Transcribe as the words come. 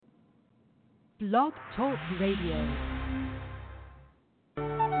Blog Talk Radio.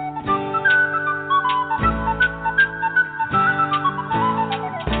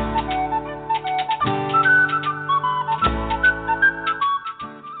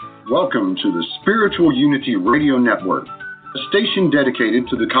 Welcome to the Spiritual Unity Radio Network, a station dedicated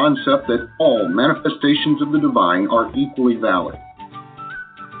to the concept that all manifestations of the divine are equally valid.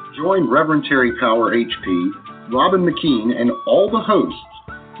 Join Reverend Terry Power HP, Robin McKean, and all the hosts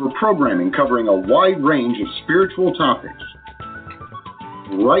for programming covering a wide range of spiritual topics,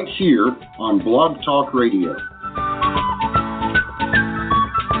 right here on Blog Talk Radio.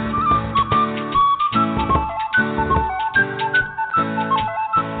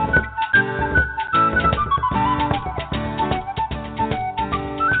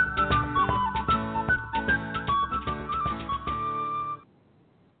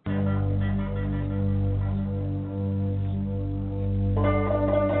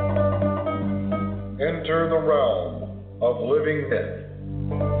 Enter the realm of living myth.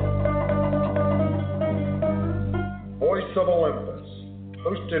 Voice of Olympus,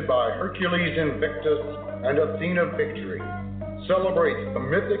 hosted by Hercules Invictus and Athena Victory, celebrates the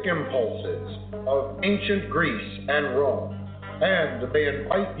mythic impulses of ancient Greece and Rome, and they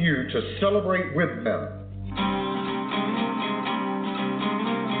invite you to celebrate with them.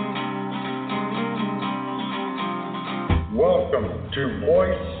 Welcome to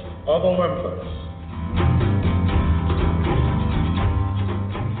Voice of Olympus.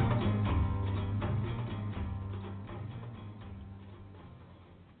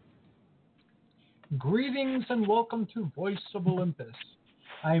 Greetings and welcome to Voice of Olympus.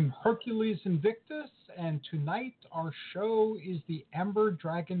 I'm Hercules Invictus, and tonight our show is the Amber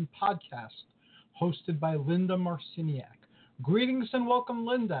Dragon Podcast, hosted by Linda Marciniak. Greetings and welcome,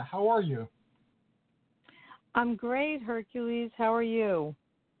 Linda. How are you? I'm great, Hercules. How are you?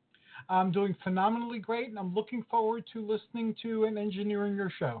 I'm doing phenomenally great, and I'm looking forward to listening to and engineering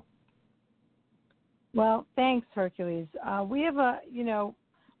your show. Well, thanks, Hercules.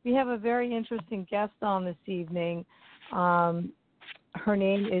 We have a very interesting guest on this evening. Her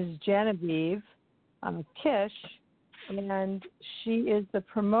name is Genevieve Kish, and she is the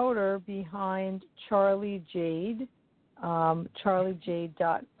promoter behind Charlie Jade,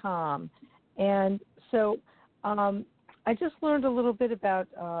 charliejade.com. And so I just learned a little bit about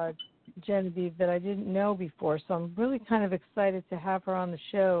Genevieve that I didn't know before, so I'm really kind of excited to have her on the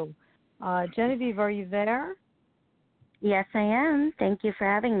show. Genevieve, are you there? Yes, I am. Thank you for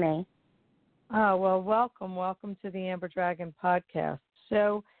having me. Oh, well, welcome to the Amber Dragon Podcast.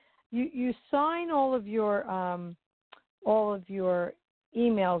 So, you sign all of your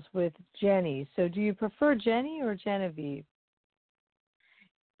emails with Geni. So, do you prefer Geni or Genevieve?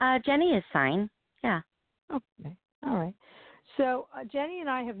 Geni is fine. Yeah. Okay. All right. So, Geni and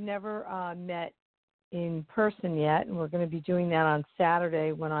I have never met in person yet, and we're going to be doing that on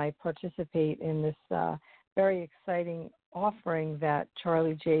Saturday when I participate in this very exciting offering that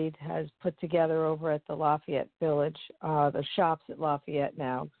Charlie Jade has put together over at the Lafayette Village, the shops at Lafayette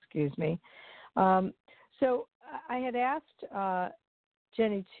now, excuse me. So I had asked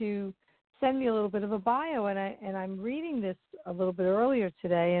Geni to send me a little bit of a bio, and I'm reading this a little bit earlier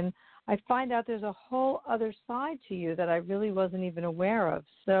today, and I find out there's a whole other side to you that I really wasn't even aware of.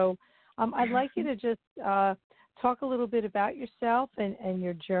 So I'd like you to just talk a little bit about yourself and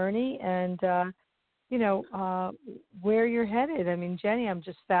your journey and where you're headed. I mean, Geni, I'm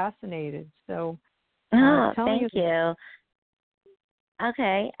just fascinated. So, thank you.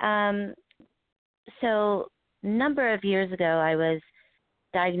 Okay. So, a number of years ago, I was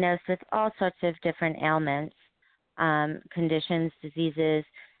diagnosed with all sorts of different ailments, conditions, diseases,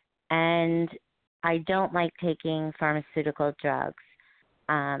 and I don't like taking pharmaceutical drugs.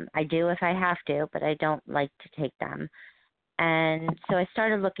 I do if I have to, but I don't like to take them. And so I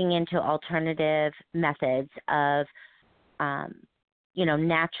started looking into alternative methods of,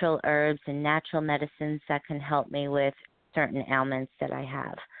 natural herbs and natural medicines that can help me with certain ailments that I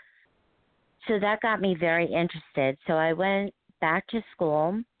have. So that got me very interested. So I went back to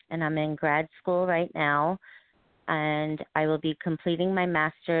school, and I'm in grad school right now, and I will be completing my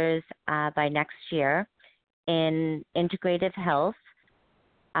master's by next year in integrative health.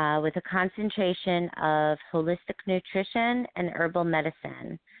 With a concentration of holistic nutrition and herbal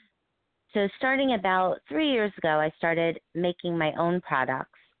medicine. So starting about 3 years ago, I started making my own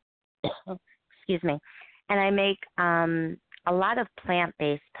products. Excuse me. And I make a lot of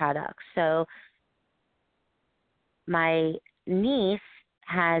plant-based products. So my niece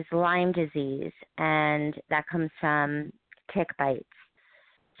has Lyme disease, and that comes from tick bites.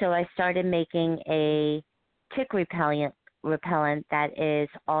 So I started making a tick repellent that is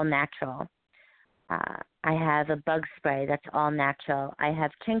all natural. I have a bug spray that's all natural. I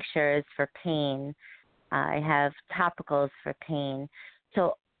have tinctures for pain. I have topicals for pain.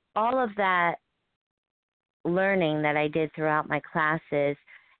 So all of that learning that I did throughout my classes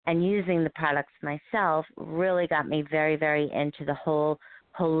and using the products myself really got me very, very into the whole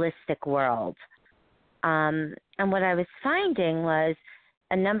holistic world. And what I was finding was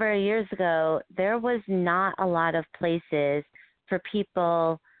a number of years ago, there was not a lot of places for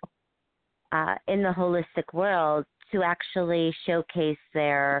people in the holistic world to actually showcase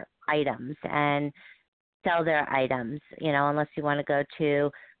their items and sell their items, unless you want to go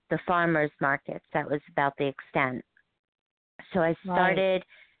to the farmers markets. That was about the extent. So I started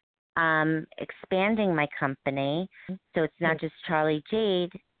expanding my company. So it's not just Charlie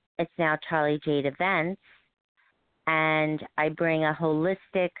Jade, it's now Charlie Jade Events. And I bring a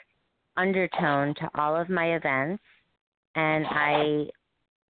holistic undertone to all of my events. And I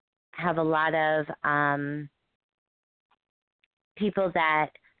have a lot of people that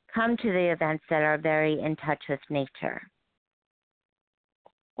come to the events that are very in touch with nature.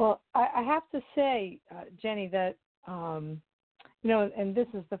 Well, I have to say, Geni, that, and this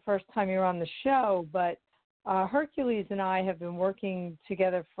is the first time you're on the show, but Hercules and I have been working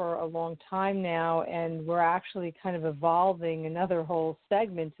together for a long time now, and we're actually kind of evolving another whole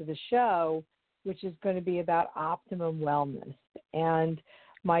segment to the show, which is going to be about optimum wellness. And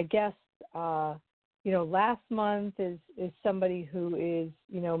my guest, last month is somebody who is,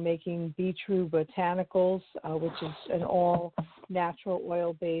 making Be True Botanicals, which is an all natural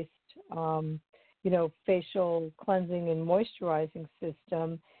oil-based, facial cleansing and moisturizing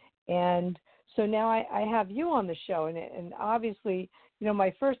system. And so now I have you on the show. And obviously,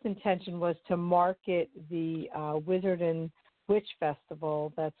 my first intention was to market the Wizard and Witch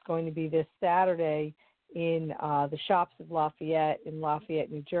Festival that's going to be this Saturday in the Shops of Lafayette in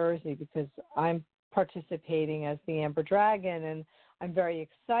Lafayette, New Jersey, because I'm participating as the Amber Dragon, and I'm very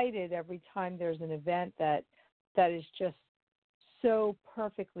excited every time there's an event that is just so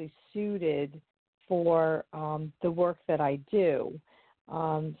perfectly suited for the work that I do.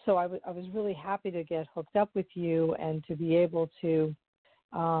 So I was really happy to get hooked up with you and to be able to,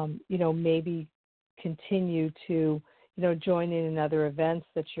 maybe continue to, join in other events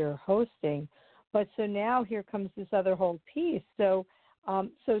that you're hosting. But so now here comes this other whole piece. So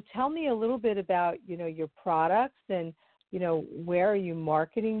tell me a little bit about, your products and, where are you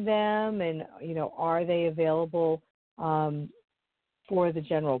marketing them and, are they available for the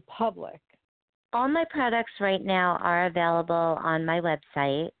general public? All my products right now are available on my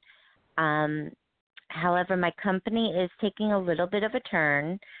website. However, my company is taking a little bit of a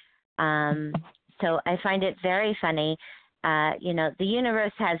turn. So I find it very funny. The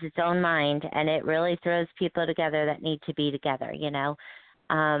universe has its own mind, and it really throws people together that need to be together,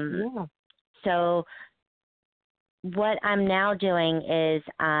 So what I'm now doing is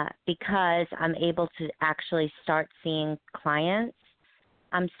because I'm able to actually start seeing clients,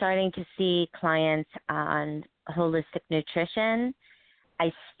 I'm starting to see clients on holistic nutrition. I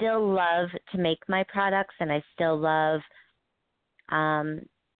still love to make my products, and I still love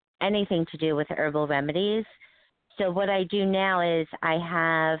anything to do with herbal remedies. So what I do now is I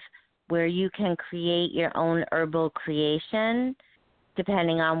have where you can create your own herbal creation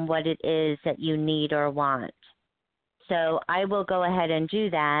depending on what it is that you need or want. So I will go ahead and do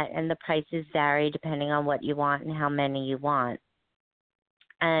that, and the prices vary depending on what you want and how many you want.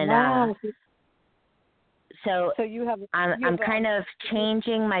 And wow. So you have I'm kind of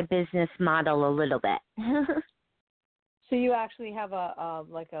changing my business model a little bit. So you actually have a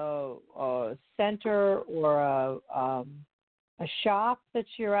center or a shop that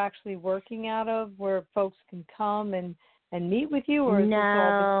you're actually working out of where folks can come and meet with you? Or is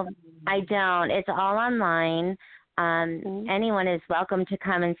no, I don't. It's all online. Anyone is welcome to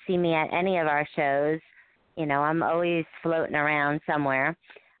come and see me at any of our shows. I'm always floating around somewhere.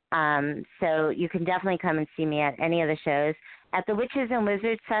 So you can definitely come and see me at any of the shows. At the Witches and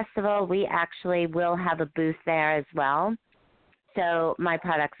Wizards Festival, we actually will have a booth there as well. So my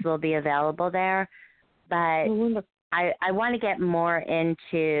products will be available there. But I want to get more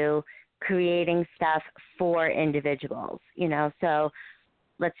into creating stuff for individuals, So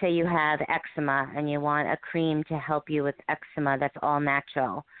let's say you have eczema and you want a cream to help you with eczema that's all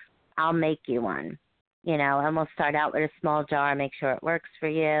natural. I'll make you one, and we'll start out with a small jar, make sure it works for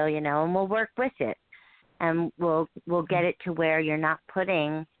you, and we'll work with it. And we'll get it to where you're not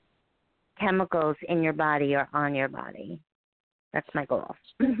putting chemicals in your body or on your body. That's my goal.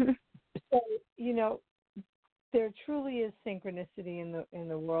 So, there truly is synchronicity in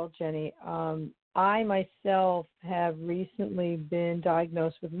the world, Geni. I myself have recently been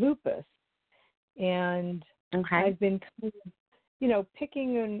diagnosed with lupus, and I've been kind of,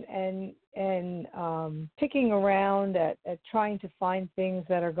 picking and picking around at trying to find things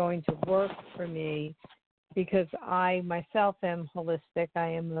that are going to work for me, because I myself am holistic. I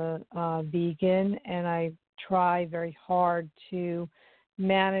am a vegan, and I try very hard to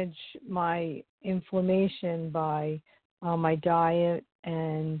manage my inflammation by my diet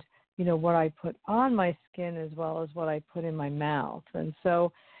and what I put on my skin as well as what I put in my mouth. And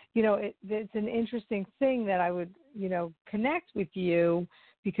so it's an interesting thing that I would connect with you,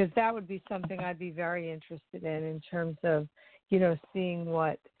 because that would be something I'd be very interested in terms of seeing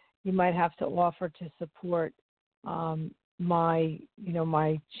what you might have to offer to support my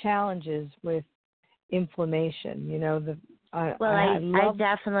challenges with inflammation. I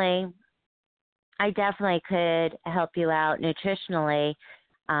definitely could help you out nutritionally.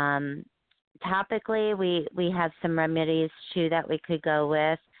 Topically, we have some remedies too that we could go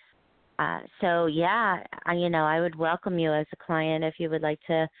with. So yeah, I would welcome you as a client if you would like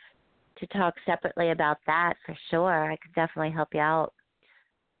to talk separately about that, for sure. I could definitely help you out.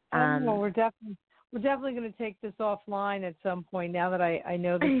 Well, we're definitely going to take this offline at some point, now that I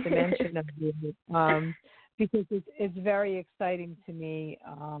know this dimension of you, because it's very exciting to me,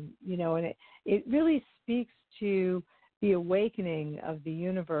 and it really speaks to the awakening of the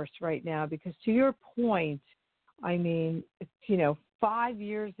universe right now, because to your point, 5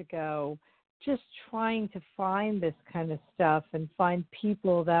 years ago, just trying to find this kind of stuff and find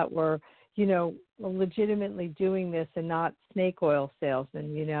people that were, legitimately doing this and not snake oil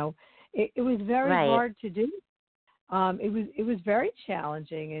salesmen, it was very hard to do. It was very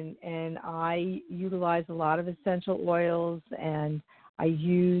challenging, and I utilize a lot of essential oils, and I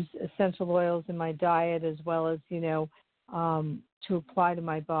use essential oils in my diet as well as, to apply to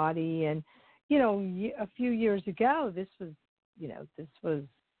my body. And, a few years ago, this was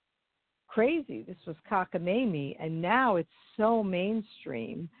crazy. This was cockamamie, and now it's so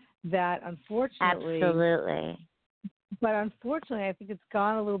mainstream that unfortunately. Absolutely. But unfortunately, I think it's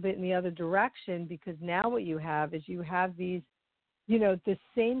gone a little bit in the other direction, because now what you have is these, the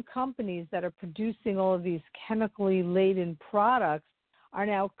same companies that are producing all of these chemically laden products are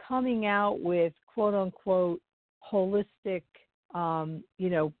now coming out with quote unquote holistic,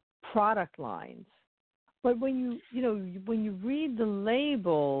 product lines. But when you read the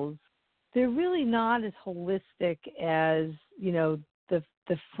labels, they're really not as holistic as,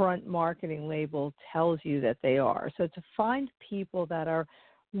 the front marketing label tells you that they are. So to find people that are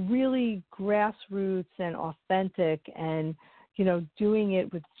really grassroots and authentic and, doing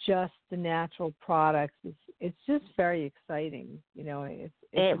it with just the natural products, it's just very exciting.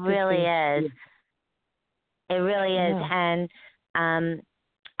 It really is. It really is. And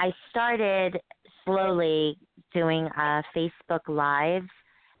I started slowly doing Facebook Lives,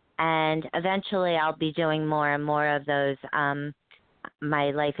 and eventually I'll be doing more and more of those. My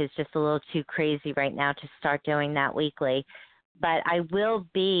life is just a little too crazy right now to start doing that weekly. But I will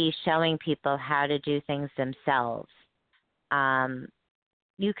be showing people how to do things themselves.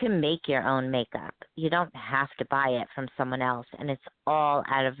 You can make your own makeup. You don't have to buy it from someone else, and it's all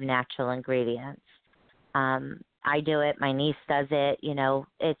out of natural ingredients. I do it. My niece does it.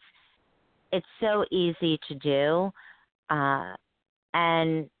 It's so easy to do,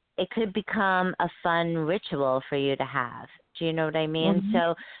 and it could become a fun ritual for you to have. Do you know what I mean?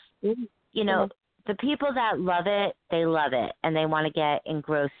 Mm-hmm. So, the people that love it, they love it, and they want to get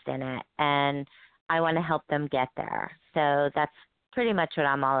engrossed in it, and I want to help them get there. So that's pretty much what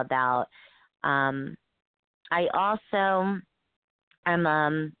I'm all about. I also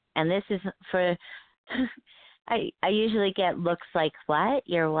am, and this is for, I usually get looks like, what?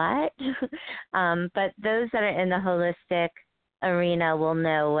 You're what? But those that are in the holistic arena will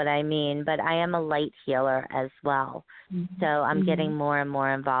know what I mean, but I am a light healer as well. Mm-hmm. So I'm getting more and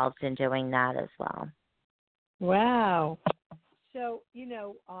more involved in doing that as well. Wow. So,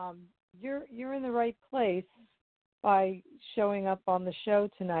 you're in the right place by showing up on the show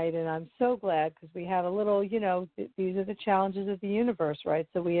tonight, and I'm so glad, because we had a little, these are the challenges of the universe, right?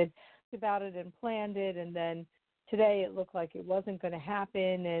 So we had talked about it and planned it, and then today it looked like it wasn't going to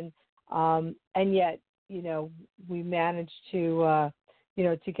happen, and yet, we managed to,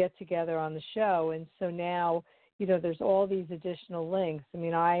 to get together on the show. And so now, there's all these additional links.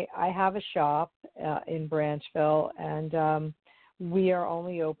 I have a shop in Branchville, and we are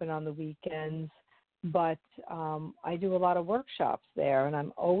only open on the weekends, but I do a lot of workshops there, and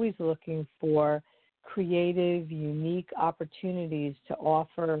I'm always looking for creative, unique opportunities to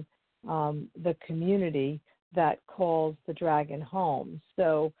offer the community that calls the Dragon home.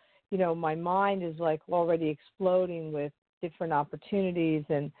 So, my mind is like already exploding with different opportunities,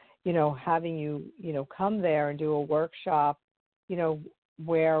 and, having you, come there and do a workshop,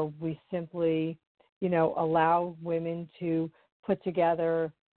 where we simply, allow women to put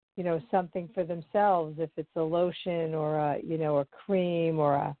together, something for themselves, if it's a lotion or a cream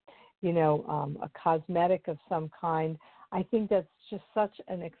or a cosmetic of some kind. I think that's just such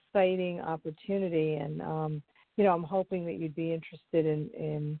an exciting opportunity, and I'm hoping that you'd be interested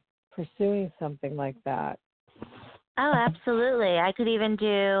in pursuing something like that. Oh, absolutely. I could even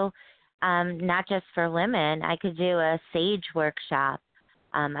do, not just for women, I could do a sage workshop.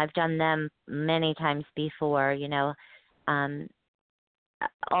 I've done them many times before,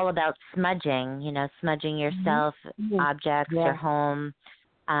 all about smudging, smudging yourself, objects, your home.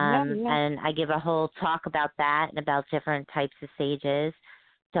 And I give a whole talk about that and about different types of sages.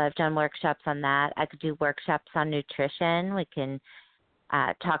 So I've done workshops on that. I could do workshops on nutrition. We can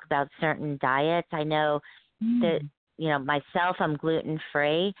talk about certain diets. I know that, myself, I'm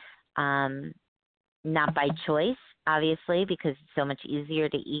gluten-free, not by choice, obviously, because it's so much easier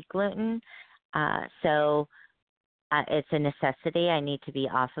to eat gluten. So it's a necessity. I need to be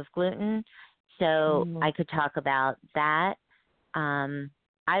off of gluten. So I could talk about that.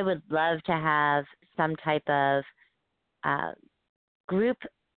 I would love to have some type of group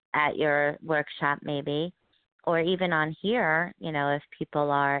at your workshop maybe, or even on here, if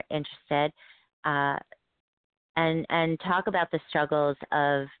people are interested, and talk about the struggles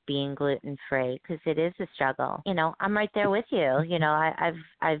of being gluten-free, because it is a struggle. I'm right there with you.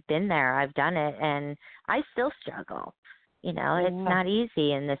 I've been there, I've done it, and I still struggle. It's not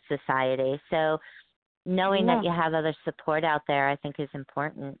easy in this society. So knowing that you have other support out there, I think, is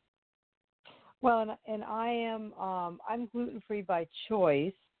important. Well, and I am I'm gluten-free by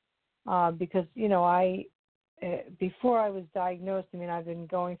choice, because before I was diagnosed, I've been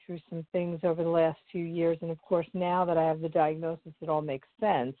going through some things over the last few years, and of course now that I have the diagnosis, it all makes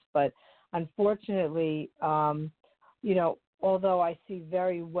sense. But unfortunately, although I see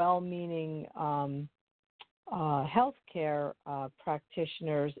very well-meaning healthcare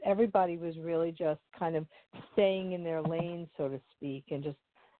practitioners, everybody was really just kind of staying in their lane, so to speak, and just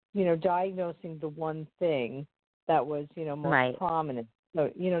diagnosing the one thing that was most prominent. So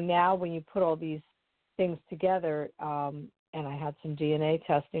now when you put all these things together, and I had some DNA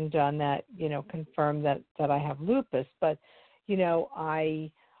testing done that confirmed that I have lupus, but I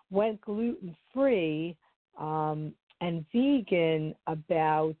went gluten-free and vegan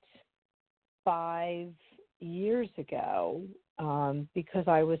about 5 years ago, because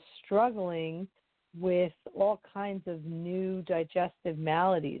I was struggling with all kinds of new digestive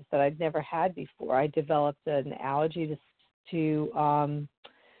maladies that I'd never had before. I developed an allergy to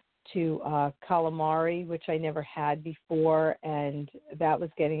calamari, which I never had before, and that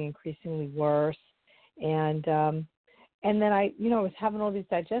was getting increasingly worse. And then I was having all these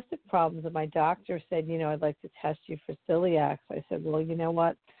digestive problems, and my doctor said, I'd like to test you for celiac. So I said, well, you know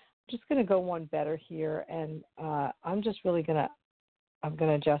what? I'm just going to go one better here, and I'm just really I'm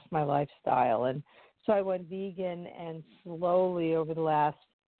going to adjust my lifestyle. And so I went vegan, and slowly over the last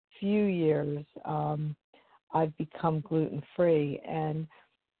few years, I've become gluten-free. And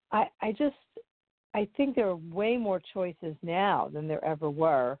I think there are way more choices now than there ever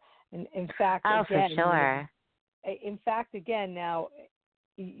were. And in fact, for sure. In fact, again, now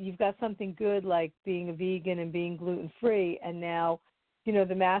you've got something good like being a vegan and being gluten-free, and now,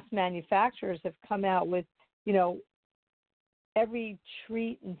 the mass manufacturers have come out with, every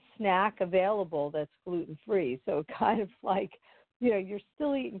treat and snack available that's gluten-free. So it kind of like, you're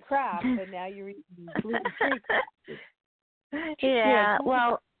still eating crap, but now you're eating gluten-free crap. Yeah,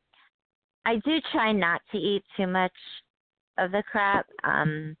 well, I do try not to eat too much of the crap.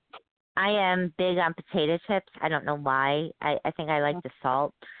 I am big on potato chips. I don't know why. I think I like the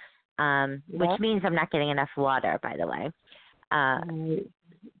salt, which means I'm not getting enough water, by the way.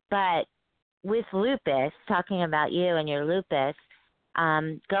 But with lupus, talking about you and your lupus,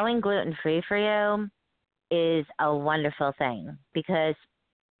 going gluten-free for you is a wonderful thing, because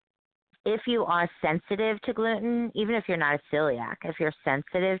if you are sensitive to gluten, even if you're not a celiac, if you're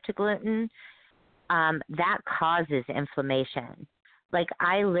sensitive to gluten, that causes inflammation. Like,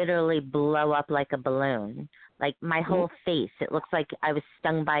 I literally blow up like a balloon. Like, my whole face, it looks like I was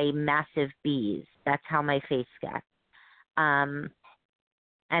stung by massive bees. That's how my face gets.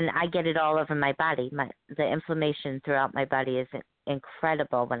 And I get it all over my body. The inflammation throughout my body is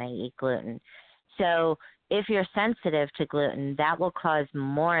incredible when I eat gluten. So if you're sensitive to gluten, that will cause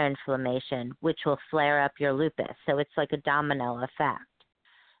more inflammation, which will flare up your lupus. So it's like a domino effect.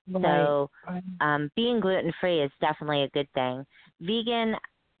 Right. So being gluten-free is definitely a good thing. Vegan,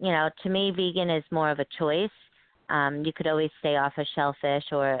 to me, vegan is more of a choice. You could always stay off of shellfish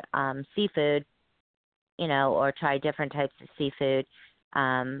or seafood, or try different types of seafood.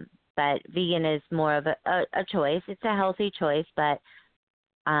 But vegan is more of a choice. It's a healthy choice, but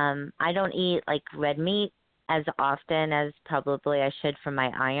I don't eat like red meat as often as probably I should for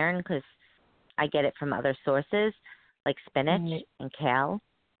my iron, because I get it from other sources like spinach and kale.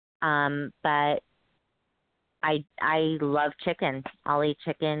 But I love chicken. I'll eat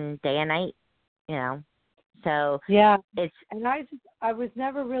chicken day and night, So yeah, it's, and I was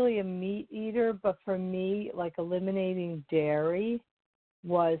never really a meat eater, but for me, like eliminating dairy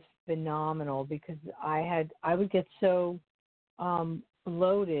was phenomenal, because I would get so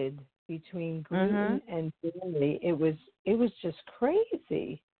bloated between gluten and dairy. It was just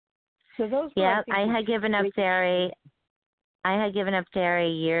crazy. So those were, yeah, I had given up dairy. I had given up dairy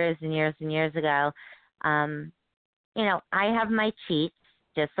years and years and years ago. I have my cheats,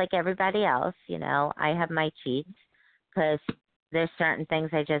 just like everybody else. I have my cheats because there's certain things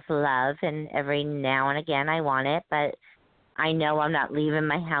I just love, and every now and again I want it, but I know I'm not leaving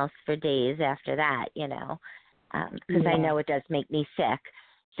my house for days after that, because I know it does make me sick.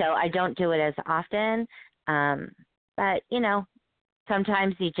 So I don't do it as often, but,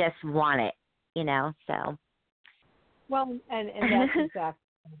 sometimes you just want it, so. Well, and that's exactly.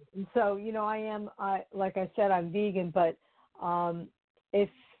 And so, like I said, I'm vegan, but if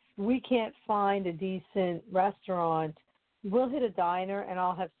we can't find a decent restaurant, we'll hit a diner and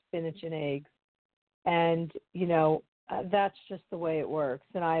I'll have spinach and eggs. And, that's just the way it works.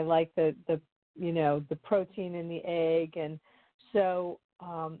 And I like the protein in the egg. And so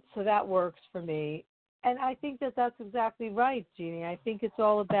that works for me. And I think that's exactly right, Geni. I think it's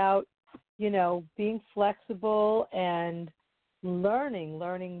all about, being flexible and learning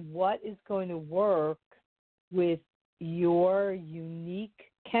what is going to work with your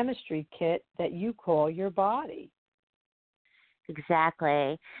unique chemistry kit that you call your body.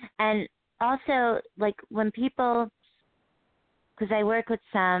 Exactly. And also, like when people, because I work with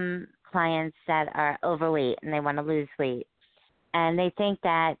some clients that are overweight and they want to lose weight, and they think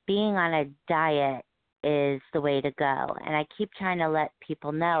that being on a diet is the way to go. And I keep trying to let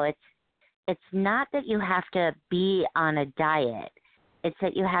people know it's not that you have to be on a diet. It's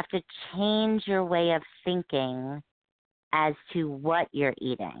that you have to change your way of thinking as to what you're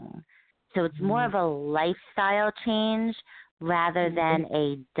eating. So it's more of a lifestyle change rather than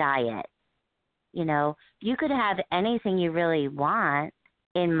a diet. You could have anything you really want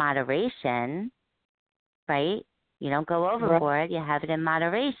in moderation, right? You don't go overboard. You have it in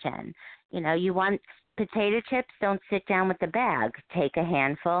moderation. You want potato chips, don't sit down with the bag. Take a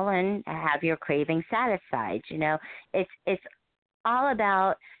handful and have your craving satisfied. It's all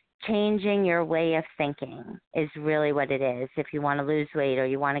about changing your way of thinking is really what it is. If you want to lose weight or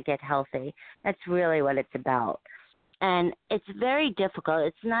you want to get healthy, that's really what it's about. And it's very difficult.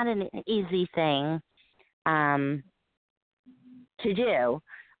 It's not an easy thing to do.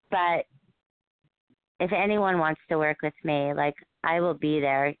 But if anyone wants to work with me, like I will be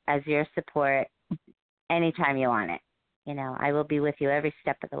there as your support anytime you want it. I will be with you every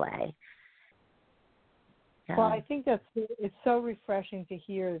step of the way. So. Well, I think it's so refreshing to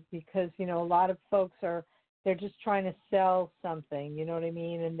hear, because, a lot of folks they're just trying to sell something, you know what I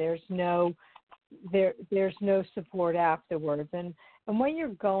mean? And there's no support afterwards. And when you're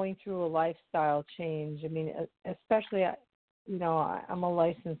going through a lifestyle change, I mean, especially, I'm a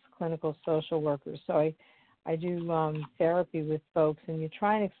licensed clinical social worker, so I do therapy with folks, and you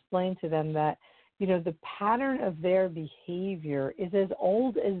try and explain to them that, the pattern of their behavior is as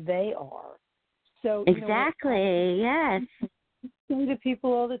old as they are. So exactly, yes. I say to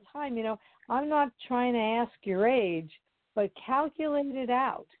people all the time, I'm not trying to ask your age, but calculate it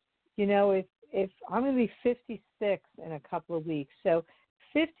out. If I'm going to be 56 in a couple of weeks, so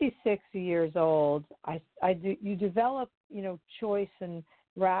 56 years old, you develop, choice and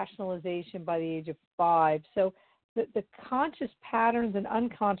rationalization by the age of 5. So the conscious patterns and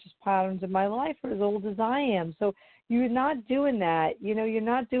unconscious patterns in my life are as old as I am. So you're not doing that. You're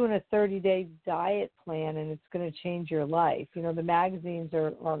not doing a 30-day diet plan and it's going to change your life. The magazines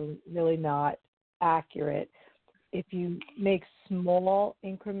are really not accurate. If you make small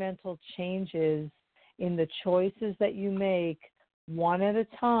incremental changes in the choices that you make one at a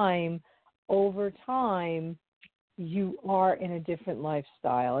time, over time, you are in a different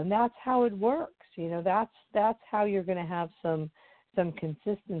lifestyle. And that's how it works. That's how you're going to have some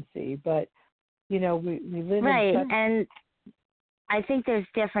consistency. But, we live right. in And I think there's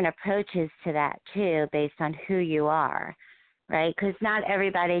different approaches to that, too, based on who you are, right? Because not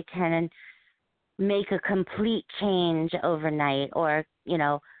everybody can make a complete change overnight or,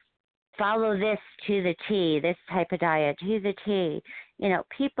 follow this to the T, this type of diet to the T. You know,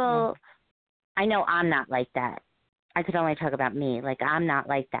 people, I know I'm not like that. I could only talk about me. Like, I'm not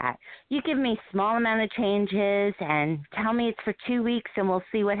like that. You give me small amount of changes and tell me it's for 2 weeks and we'll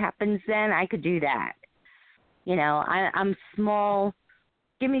see what happens then. I could do that. You know, I'm small.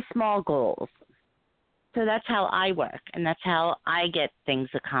 Give me small goals. So that's how I work, and that's how I get things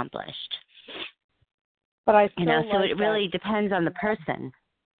accomplished. But I still so like it really depends on the person.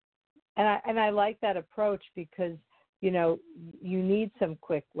 And I like that approach because, you know, you need some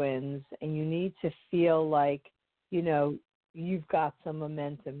quick wins and you need to feel like, you know, you've got some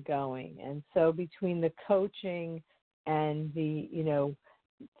momentum going. And so between the coaching and the, you know,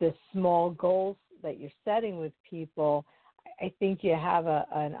 the small goals that you're setting with people, I think you have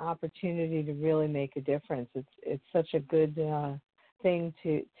an opportunity to really make a difference. It's such a good thing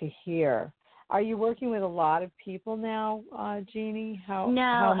to hear. Are you working with a lot of people now, Geni? How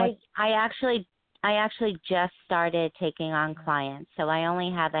much? I actually just started taking on clients, so I only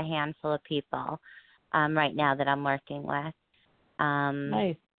have a handful of people right now that I'm working with.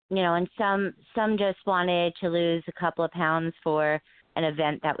 Nice. You know, and some just wanted to lose a couple of pounds for an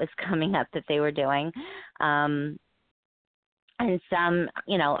event that was coming up that they were doing. And some,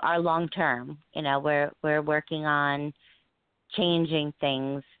 you know, are long term. You know, we're working on changing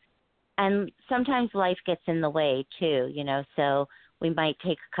things, and sometimes life gets in the way too. You know, so we might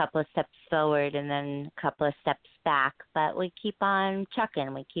take a couple of steps forward and then a couple of steps back, but we keep on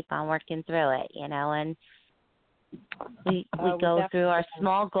chucking. We keep on working through it. You know, and we go through our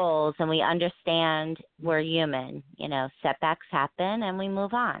small goals, and we understand we're human. You know, setbacks happen, and we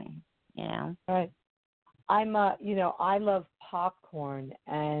move on. You know, right. You know, I love popcorn,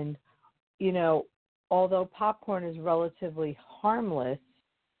 and, you know, although popcorn is relatively harmless,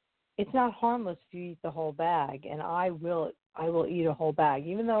 it's not harmless if you eat the whole bag, and I will eat a whole bag,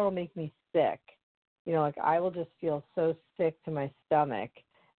 even though it'll make me sick. You know, like I will just feel so sick to my stomach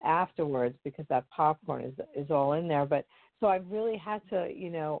afterwards because that popcorn is all in there. But so I really had to, you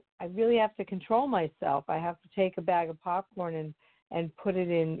know, I really have to control myself. I have to take a bag of popcorn and put it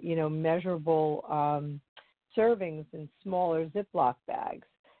in, you know, measurable servings in smaller Ziploc bags,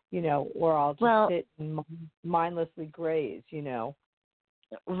 you know, or I'll just sit and mindlessly graze, you know.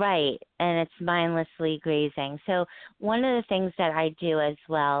 Right, and it's mindlessly grazing. So one of the things that I do as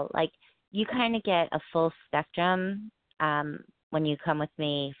well, like you kind of get a full spectrum when you come with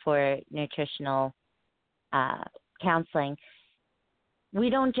me for nutritional counseling. We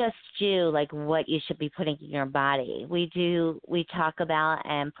don't just do like what you should be putting in your body. We talk about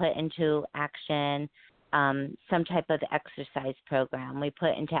and put into action some type of exercise program. We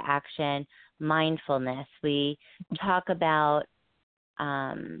put into action mindfulness. We talk about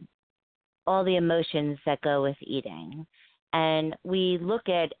all the emotions that go with eating. And we look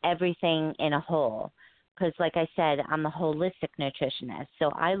at everything in a whole. Because like I said, I'm a holistic nutritionist.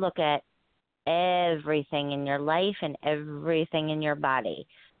 So I look at everything in your life and everything in your body.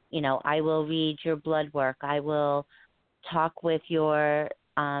 You know, I will read your blood work. I will talk with your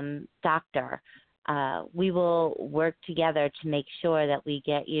doctor. We will work together to make sure that we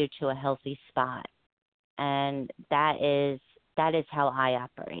get you to a healthy spot. And that is how I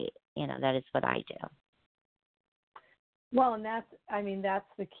operate. You know, that is what I do. Well, and that's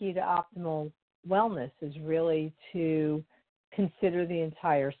the key to optimal wellness is really to consider the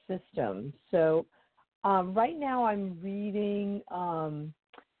entire system. So right now I'm reading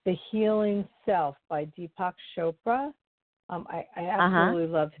The Healing Self by Deepak Chopra. I absolutely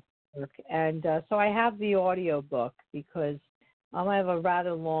love his work. And so I have the audio book because I have a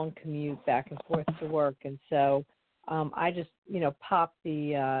rather long commute back and forth to work. And so I just, you know, pop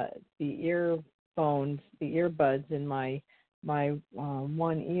the earbuds in my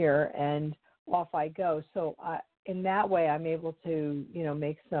one ear and off I go. So in that way, I'm able to, you know,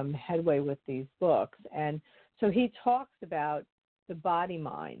 make some headway with these books. And so he talks about the body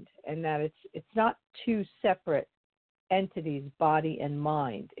mind and that it's not two separate entities, body and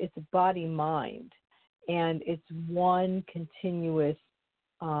mind. It's body mind, and it's one continuous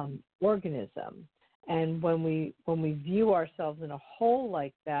organism. And when we view ourselves in a whole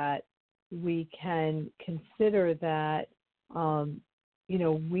like that, we can consider that you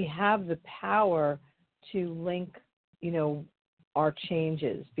know, we have the power to link, you know, our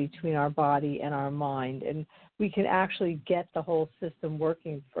changes between our body and our mind, and we can actually get the whole system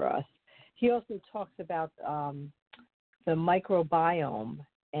working for us. He also talks about the microbiome,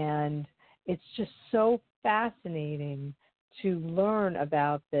 and it's just so fascinating to learn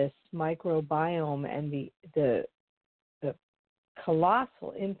about this microbiome and the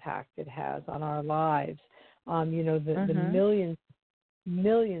colossal impact it has on our lives. You know, the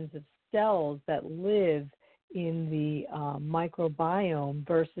millions of cells that live in the microbiome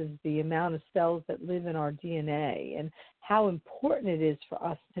versus the amount of cells that live in our DNA, and how important it is for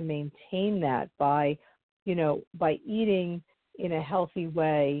us to maintain that by eating in a healthy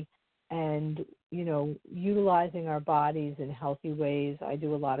way and, utilizing our bodies in healthy ways. I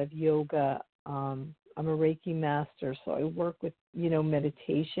do a lot of yoga. I'm a Reiki master, so I work with,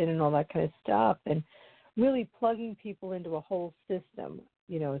 meditation and all that kind of stuff, and really plugging people into a whole system,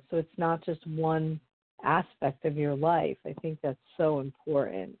 so it's not just one aspect of your life. I think that's so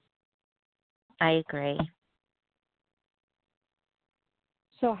important. I agree.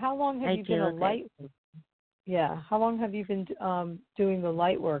 So how long have you been a light worker? Yeah, how long have you been doing the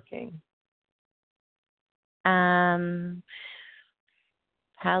light working?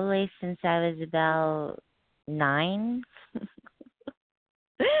 Probably since I was about 9.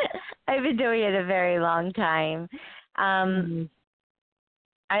 I've been doing it a very long time. I've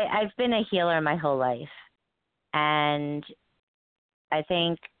been a healer my whole life, and I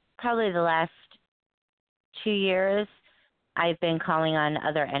think probably the last 2 years I've been calling on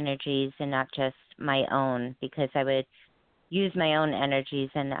other energies and not just my own, because I would use my own energies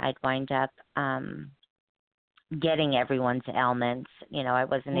and I'd wind up getting everyone's ailments. I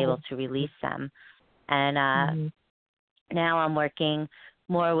wasn't able to release them. And now I'm working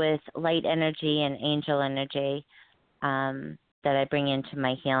more with light energy and angel energy that I bring into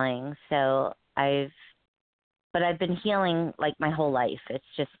my healing. So I've been healing like my whole life. It's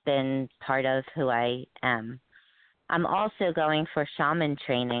just been part of who I am. I'm also going for shaman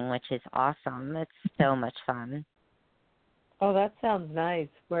training, which is awesome. It's so much fun. Oh, that sounds nice.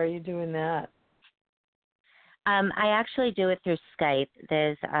 Where are you doing that? I actually do it through Skype.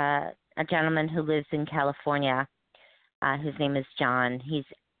 There's a gentleman who lives in California. His name is John. He's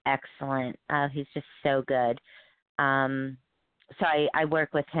excellent. He's just so good. So I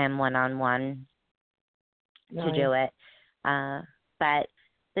work with him one-on-one to do it. But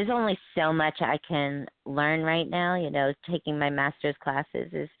there's only so much I can learn right now. Taking my master's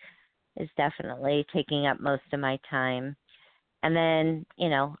classes is definitely taking up most of my time. And then,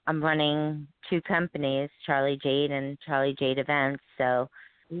 I'm running 2 companies, Charlie Jade and Charlie Jade Events. So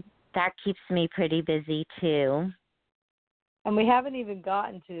that keeps me pretty busy too. And we haven't even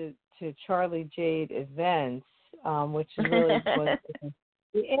gotten to Charlie Jade Events, which really was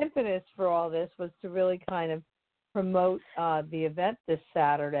the impetus for all this, was to really kind of promote the event this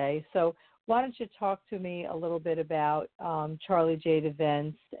Saturday. So why don't you talk to me a little bit about Charlie Jade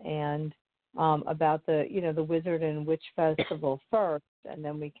Events and about the the Wizard and Witch Festival first, and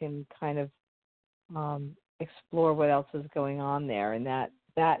then we can kind of explore what else is going on there in that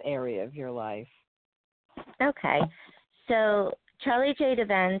area of your life. Okay. So Charlie Jade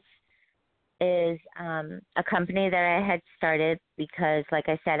Events is a company that I had started because, like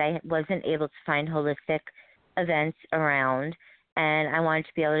I said, I wasn't able to find holistic events around, and I wanted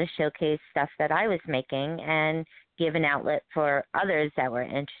to be able to showcase stuff that I was making and give an outlet for others that were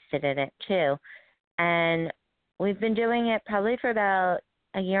interested in it too. And we've been doing it probably for about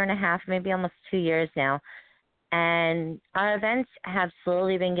a year and a half, maybe almost 2 years now. And our events have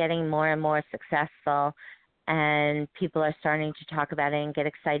slowly been getting more and more successful, and people are starting to talk about it and get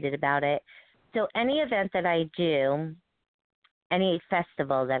excited about it. So any event that I do, any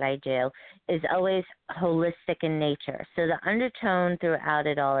festival that I do, is always holistic in nature. So the undertone throughout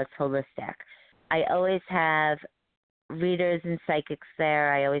it all is holistic. I always have readers and psychics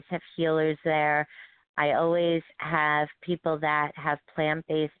there. I always have healers there. I always have people that have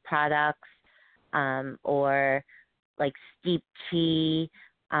plant-based products or like steep tea,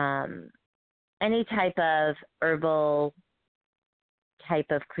 any type of herbal type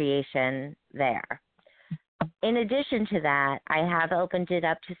of creation there. In addition to that, I have opened it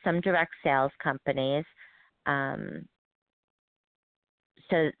up to some direct sales companies.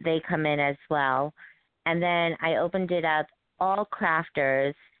 So they come in as well. And then I opened it up all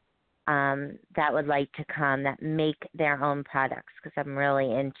crafters that would like to come that make their own products, because I'm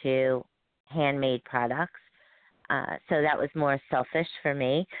really into handmade products. So that was more selfish for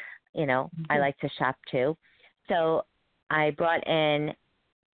me. I like to shop too. So I brought in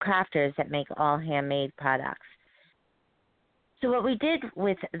crafters that make all handmade products. So what we did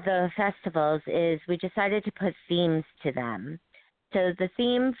with the festivals is we decided to put themes to them. So the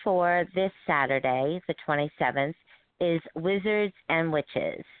theme for this Saturday, the 27th, is Wizards and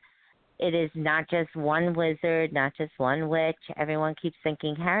Witches. It is not just one wizard, not just one witch. Everyone keeps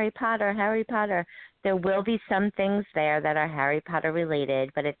thinking Harry Potter, Harry Potter. There will be some things there that are Harry Potter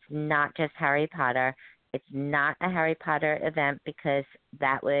related, but it's not just Harry Potter. It's not a Harry Potter event because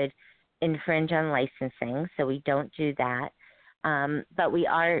that would infringe on licensing, so we don't do that. But we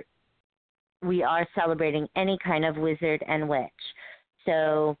are we are celebrating any kind of wizard and witch.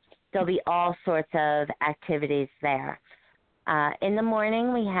 So there'll be all sorts of activities there. In the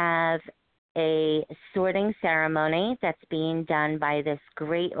morning, we have a sorting ceremony that's being done by this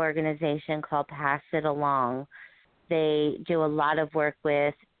great organization called Pass It Along. They do a lot of work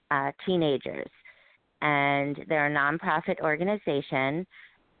with teenagers, and they're a nonprofit organization.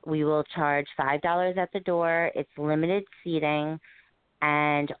 We will charge $5 at the door. It's limited seating,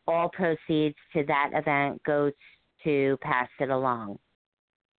 and all proceeds to that event go to Pass It Along.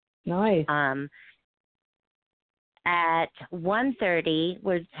 Nice. At 1:30,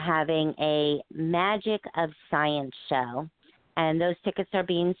 we're having a Magic of Science show, and those tickets are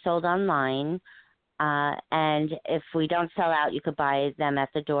being sold online. And if we don't sell out, you could buy them at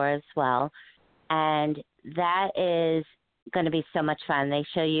the door as well. And that is going to be so much fun. They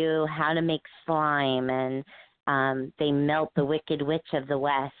show you how to make slime, and they melt the Wicked Witch of the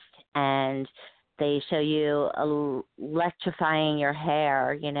West, and they show you electrifying your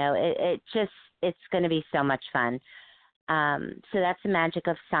hair. You know, it's going to be so much fun. So that's the Magic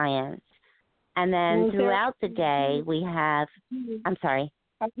of Science. And then throughout the day, we have, I'm sorry.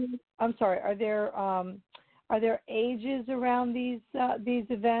 Are there ages around these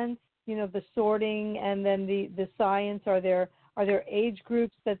events? You know, the sorting and then the science. Are there age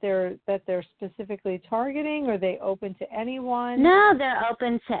groups that they're specifically targeting? Or are they open to anyone? No, they're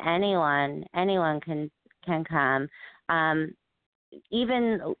open to anyone. Anyone can come.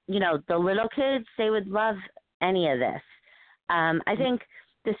 Even, you know, the little kids, they would love any of this. I think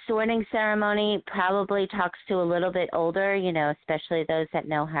the sorting ceremony probably talks to a little bit older, you know, especially those that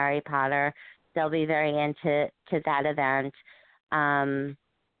know Harry Potter. They'll be very into that event.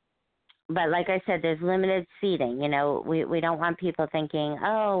 But like I said, there's limited seating. You know, we don't want people thinking,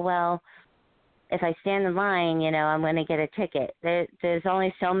 oh, well, if I stand in line, you know, I'm going to get a ticket. There's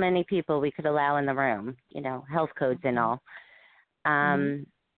only so many people we could allow in the room, you know, health codes and all.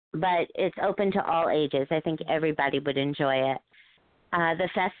 But it's open to all ages. I think everybody would enjoy it. The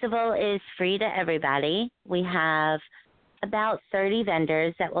festival is free to everybody. We have about 30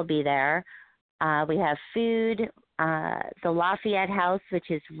 vendors that will be there. We have food. The Lafayette House, which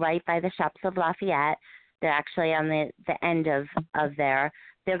is right by the Shops of Lafayette. They're actually on the end of there.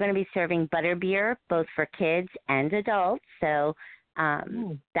 They're going to be serving butterbeer, both for kids and adults. So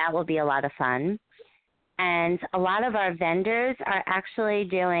that will be a lot of fun. And a lot of our vendors are actually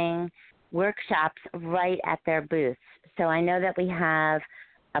doing workshops right at their booths. So I know that we have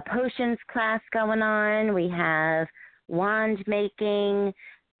a potions class going on. We have wand making,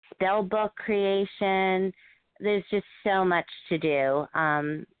 spell book creation. There's just so much to do.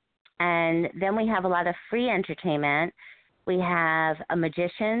 And then we have a lot of free entertainment. We have a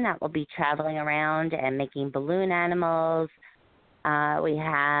magician that will be traveling around and making balloon animals. We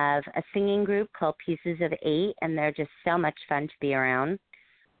have a singing group called Pieces of 8, and they're just so much fun to be around.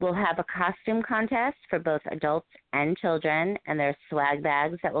 We'll have a costume contest for both adults and children, and there's swag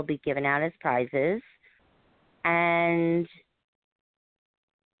bags that will be given out as prizes. And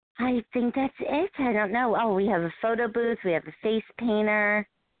I think that's it. I don't know. Oh, we have a photo booth. We have a face painter.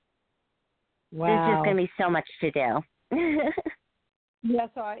 Wow. There's just going to be so much to do. Yes,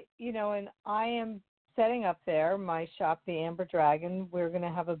 and I am setting up there my shop, the Amber Dragon. We're going to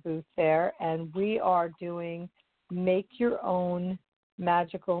have a booth there, and we are doing make your own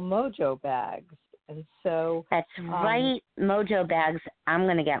magical mojo bags. And so that's right, mojo bags. I'm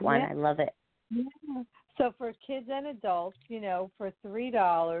going to get one. Yeah. I love it. Yeah. So for kids and adults, for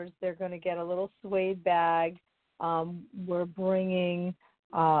 $3, they're going to get a little suede bag. We're bringing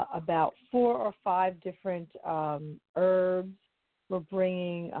about 4 or 5 different herbs. We're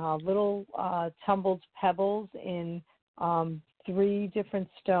bringing little tumbled pebbles in 3 different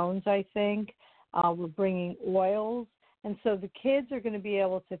stones, I think. We're bringing oils. And so the kids are going to be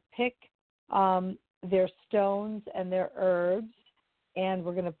able to pick their stones and their herbs, and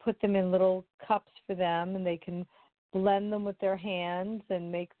we're going to put them in little cups for them, and they can blend them with their hands and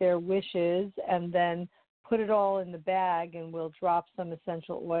make their wishes, and then put it all in the bag, and we'll drop some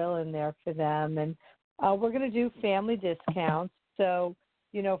essential oil in there for them. And we're going to do family discounts. So,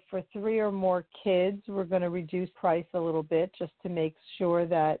 for 3 or more kids, we're going to reduce price a little bit just to make sure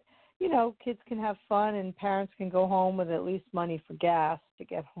that, kids can have fun and parents can go home with at least money for gas to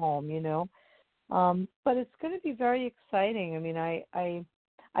get home, But it's going to be very exciting. I mean,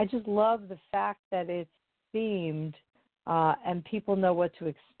 I just love the fact that it's themed and people know what to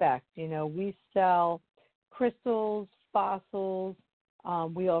expect. We sell crystals, fossils.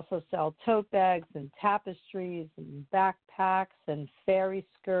 We also sell tote bags and tapestries and backpacks and fairy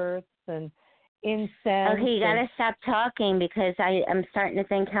skirts, and incense. Okay, you got to stop talking because I'm starting to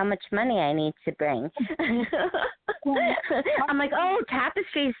think how much money I need to bring. I'm like, oh,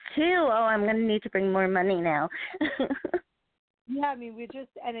 tapestries too. Oh, I'm going to need to bring more money now. Yeah, I mean,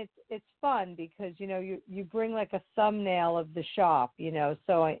 and it's fun because, you bring like a thumbnail of the shop,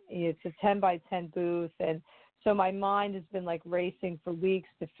 so it's a 10 by 10 booth. And so my mind has been like racing for weeks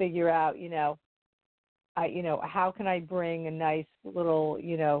to figure out, how can I bring a nice little,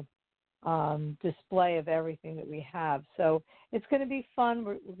 display of everything that we have. So it's going to be fun.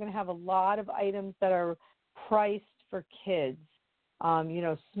 We're going to have a lot of items that are priced for kids,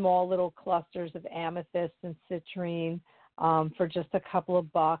 small little clusters of amethyst and citrine for just a couple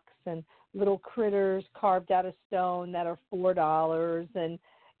of bucks, and little critters carved out of stone that are $4. And,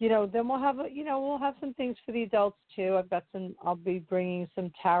 then we'll have some things for the adults too. I'll be bringing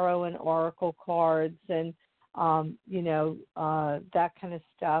some tarot and oracle cards and, that kind of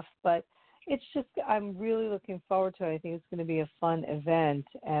stuff. But it's just, I'm really looking forward to it. I think it's going to be a fun event.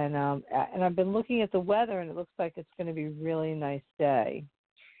 And I've been looking at the weather, and it looks like it's going to be a really nice day.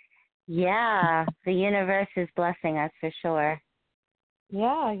 Yeah, the universe is blessing us for sure.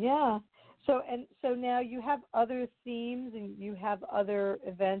 Yeah. So now you have other themes and you have other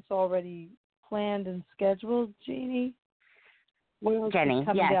events already planned and scheduled, Geni? Geni,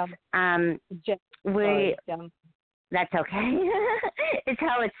 yes. That's okay. It's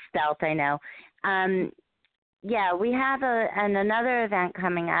how it's spelt, I know. We have another event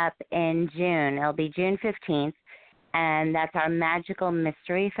coming up in June. It'll be June 15th, and that's our Magical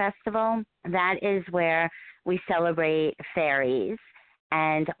Mystery Festival. That is where we celebrate fairies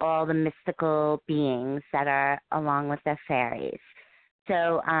and all the mystical beings that are along with the fairies.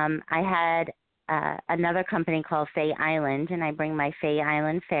 So I had another company called Fae Island, and I bring my Fae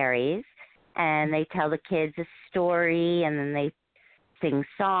Island fairies, and they tell the kids a story, and then they sing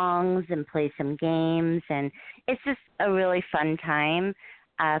songs and play some games, and it's just a really fun time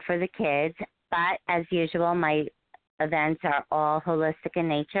for the kids. But as usual, my events are all holistic in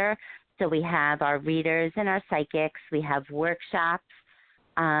nature. So we have our readers and our psychics. We have workshops.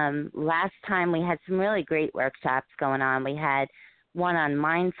 Last time we had some really great workshops going on. We had one on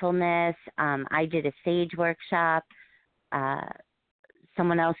mindfulness. I did a sage workshop.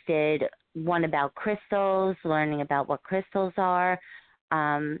 Someone else did one about crystals, learning about what crystals are.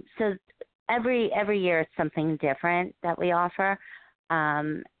 So every year it's something different that we offer.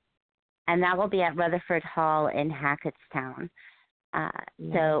 And that will be at Rutherford Hall in Hackettstown.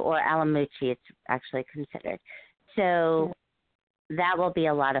 Or Alamucci, it's actually considered. So that will be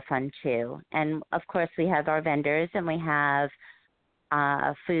a lot of fun too. And of course we have our vendors, and we have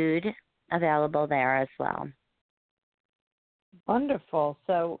food available there as well. Wonderful.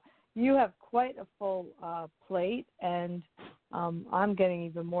 So you have quite a full plate, and I'm getting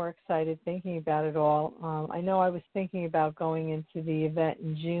even more excited thinking about it all. I know I was thinking about going into the event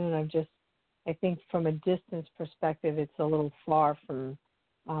in June. I think from a distance perspective, it's a little far for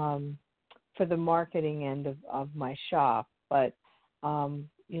the marketing end of my shop. But, I'm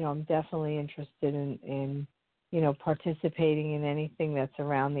definitely interested in participating in anything that's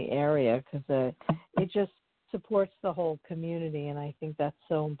around the area, because it just supports the whole community, and I think that's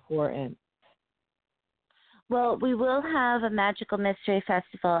so important. Well, we will have a Magical Mystery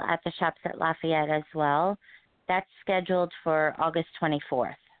Festival at the Shops at Lafayette as well. That's scheduled for August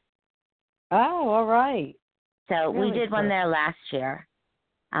 24th. Oh, all right. So really we did cool. one there last year,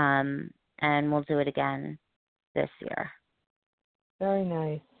 and we'll do it again this year. Very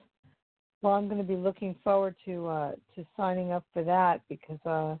nice. Well, I'm going to be looking forward to signing up for that,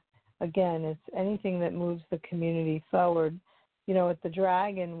 because, again, it's anything that moves the community forward. At the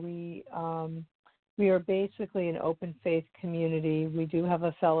Dragon, we are basically an open faith community. We do have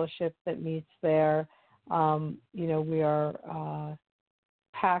a fellowship that meets there. We are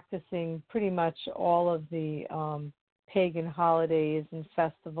practicing pretty much all of the pagan holidays and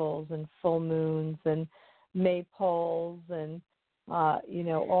festivals and full moons and maypoles and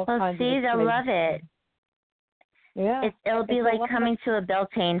all kinds of. They'll love it. Yeah, it'll be like coming to a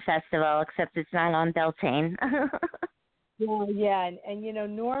Beltane festival, except it's not on Beltane. Yeah,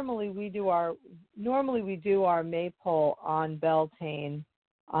 and normally we do our maypole on Beltane.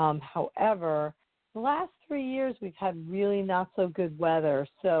 However, the last 3 years we've had really not so good weather,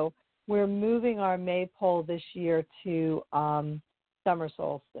 so we're moving our maypole this year to summer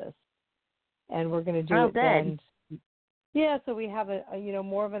solstice, and we're going to do it then. Yeah, so we have a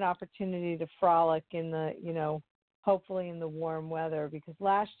more of an opportunity to frolic in the hopefully in the warm weather, because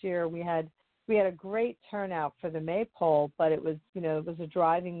last year we had a great turnout for the maypole, but it was a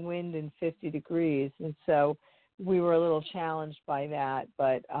driving wind and 50 degrees, and so we were a little challenged by that.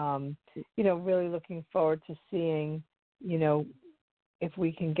 But, really looking forward to seeing, if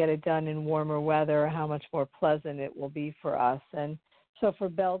we can get it done in warmer weather, how much more pleasant it will be for us. And so for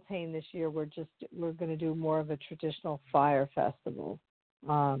Beltane this year, we're going to do more of a traditional fire festival.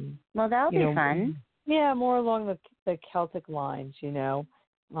 Well, that'll be fun. Yeah, more along the Celtic lines,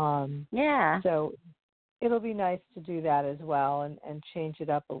 Yeah. So it'll be nice to do that as well and change it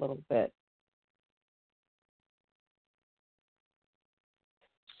up a little bit.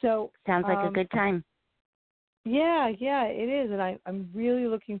 So sounds like a good time. Yeah, it is, and I'm really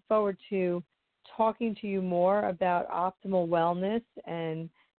looking forward to talking to you more about optimal wellness and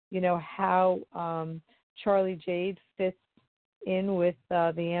how Charlie Jade fits in with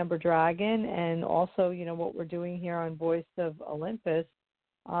the Amber Dragon, and also what we're doing here on Voice of Olympus,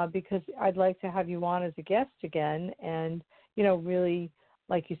 because I'd like to have you on as a guest again, and really,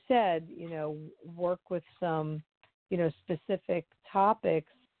 like you said, work with some specific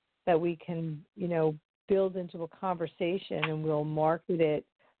topics that we can build into a conversation, and we'll market it,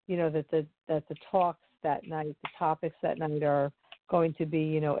 that the talks that night, the topics that night are going to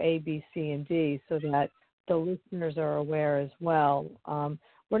be, A, B, C, and D, so that the listeners are aware as well.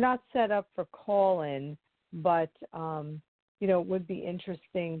 We're not set up for call-in, but, it would be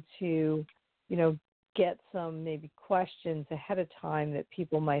interesting to, get some maybe questions ahead of time that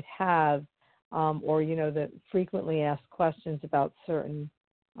people might have, or, the frequently asked questions about certain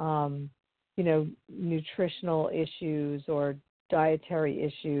nutritional issues or dietary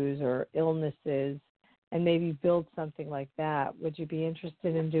issues or illnesses, and maybe build something like that. Would you be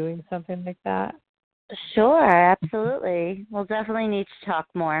interested in doing something like that? Sure, absolutely. We'll definitely need to talk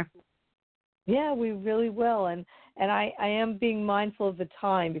more. Yeah, we really will. And I am being mindful of the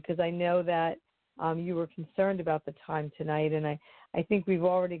time, because I know that you were concerned about the time tonight, and I think we've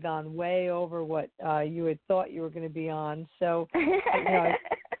already gone way over what you had thought you were going to be on. So,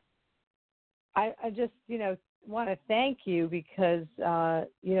 I just, want to thank you, because,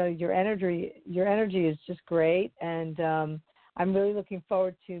 your energy is just great. And I'm really looking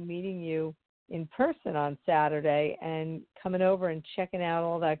forward to meeting you in person on Saturday and coming over and checking out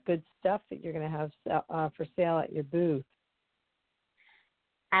all that good stuff that you're going to have for sale at your booth.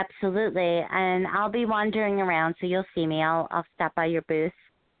 Absolutely. And I'll be wandering around, so you'll see me. I'll stop by your booth.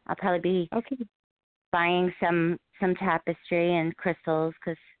 I'll probably be buying some tapestry and crystals,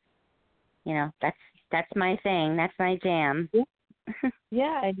 because that's my thing. That's my jam.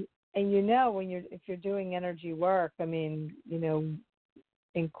 Yeah, and if you're doing energy work, I mean,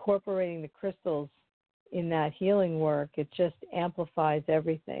 incorporating the crystals in that healing work, it just amplifies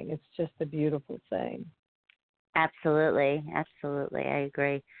everything. It's just a beautiful thing. Absolutely. I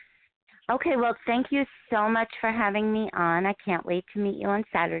agree. Okay, well, thank you so much for having me on. I can't wait to meet you on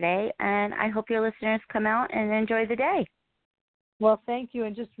Saturday, and I hope your listeners come out and enjoy the day. Well, thank you.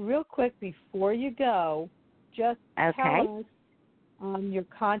 And just real quick before you go, just tell us your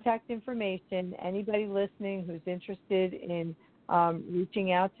contact information. Anybody listening who's interested in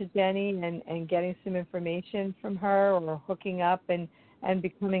reaching out to Geni and getting some information from her, or hooking up and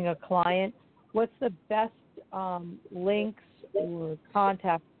becoming a client, what's the best links or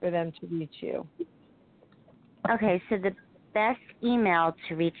contact for them to reach you? Okay, so the best email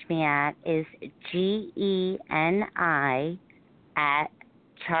to reach me at is GENI@Charlie,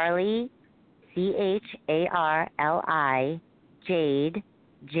 CHARLI, Jade,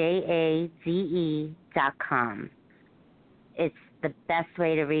 JAZE.com. It's the best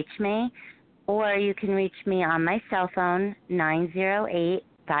way to reach me. Or you can reach me on my cell phone,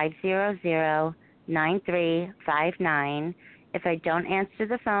 908-500-9359. If I don't answer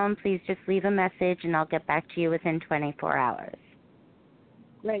the phone, please just leave a message, and I'll get back to you within 24 hours.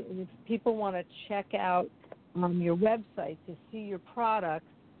 Great. And if people want to check out your website to see your products,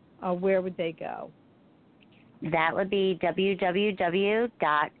 where would they go? That would be www.charlie,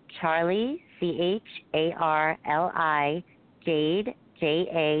 CHARLI, Jade,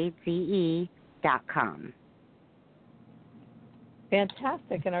 JAZE.com.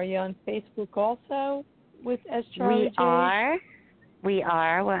 Fantastic. And are you on Facebook also as Charlie Jade? We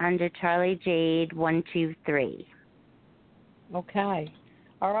are. We're under Charlie Jade 123. Okay.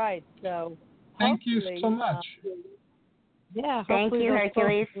 All right. So thank you so much. Thank you,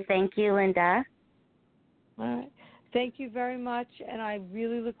 Hercules. Thank you, Linda. All right. Thank you very much, and I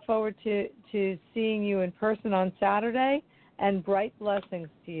really look forward to seeing you in person on Saturday, and bright blessings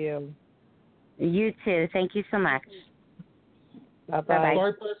to you. You too. Thank you so much. Bye-bye.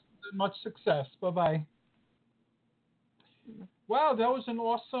 Bright blessings and much success. Bye-bye. Wow, that was an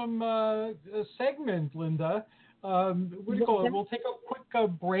awesome segment, Linda. What do you call it? We'll take a quick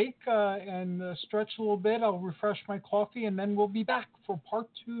break and stretch a little bit. I'll refresh my coffee, and then we'll be back for part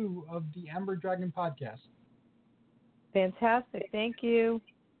 2 of the Amber Dragon podcast. Fantastic. Thank you.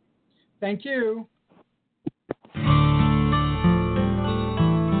 Thank you.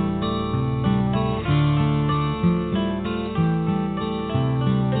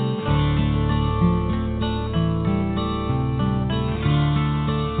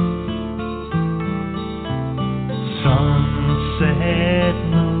 Sunset,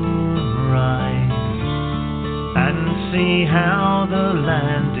 moonrise, and see how the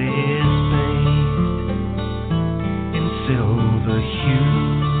land is bathed in silver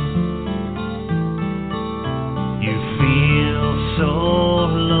hue. You feel so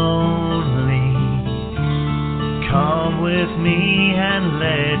lonely. Come with me and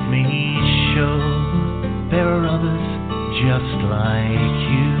let me show there are others just like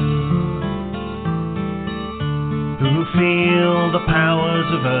you, who feel the powers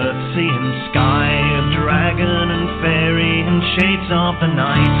of earth, sea and sky, of dragon and fairy and shades of the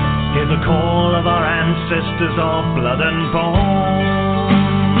night. Hear the call of our ancestors of blood and bone,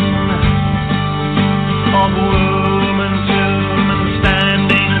 of womb and tomb and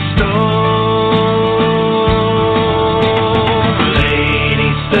standing stone.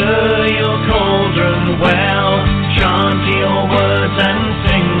 Lady, stir your cauldron well, chant your words and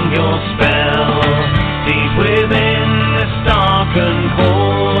sing your spell. Deep within this darkened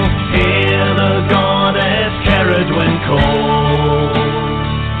hall, hear the goddess Caradwen call.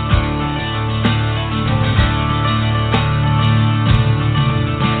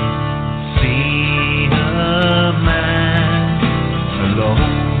 See a man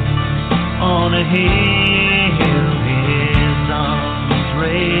alone on a hill, his arms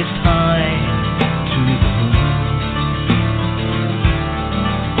raised high to the moon,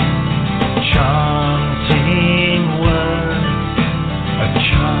 chanting words, a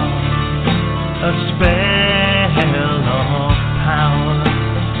charm, a spell of power,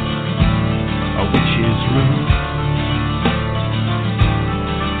 a witch's rune.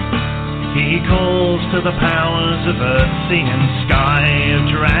 He calls to the powers of earth, sea and sky, of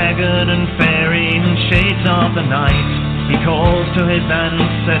dragon and fairy and shades of the night. He calls to his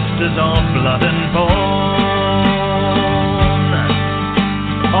ancestors of blood and bone,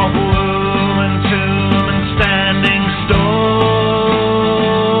 of womb and tomb and standing stone.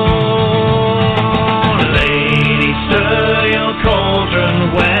 Lady, stir your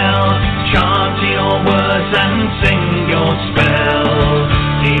cauldron well, chant your words and sing your spell.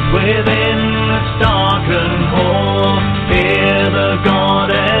 Deep within this darkened hall, hear the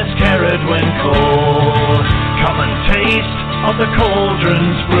goddess Caradwen call. Come and taste of the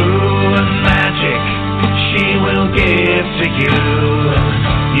cauldron's brew and magic she will give to you.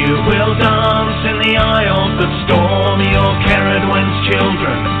 You will dance in the eye of the storm, your Caradwen's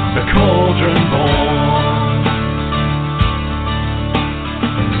children, the cauldron born.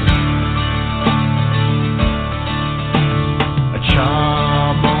 A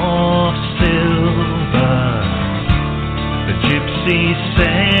charm of silver, the gypsy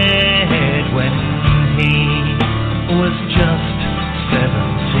said when he was just 17.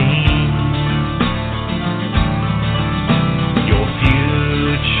 Your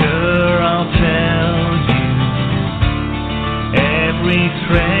future I'll tell you, every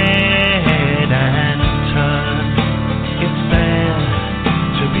thread and turn is there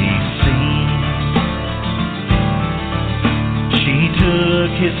to be seen. She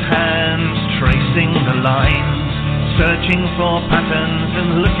took his hands, tracing the lines, searching for patterns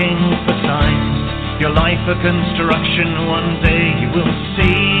and looking for signs. Your life a construction, one day you will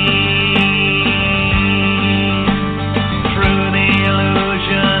see. Through the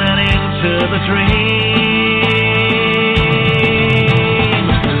illusion and into the dream.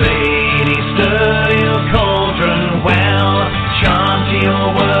 Lady, stir your cauldron well, chant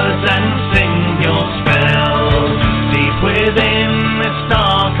your words and sing your spell. Deep within this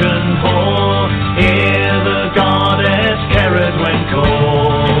darkened hall, hear the goddess Caradwen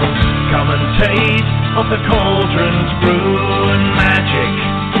call. Come and taste of the cauldron's brew and magic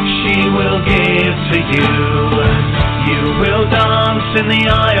she will give to you. You will dance in the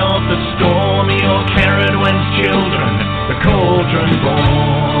eye of the storm, your Caradwen's children, the cauldron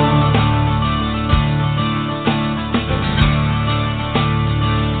born.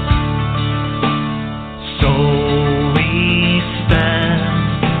 So we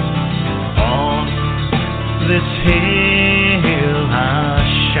stand on this hill, our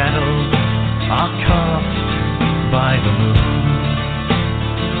shadows are cast by the moon,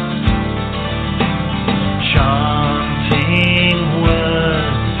 chanting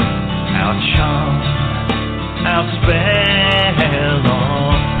words, our charm, our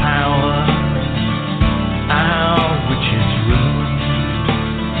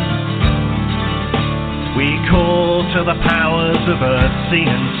sea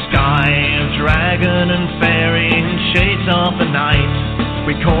and sky, dragon and fairy in shades of the night.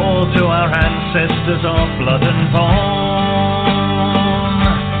 We call to our ancestors of blood and bone,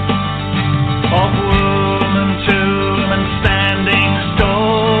 of womb and tomb and standing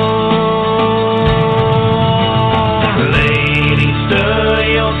stone. Lady, stir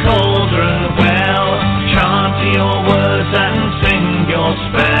your cauldron well, chant your words and sing your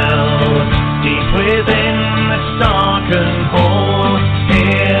spell. Deep within this darkened hall,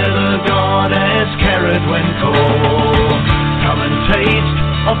 hear the goddess carried when called. Come and taste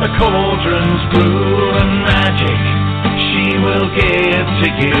of the cauldron's brew and magic she will give to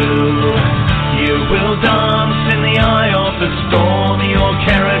you. You will dance in the eye of the storm, your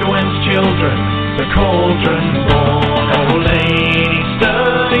Caradwen's children, the cauldron born. Oh lady,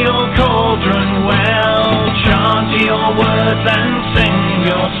 stir your cauldron well, chant your words and sing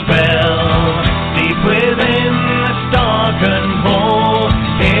your spell. Deep within this darkened hall,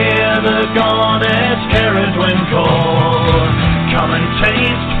 hear the goddess Caradwen call. Come and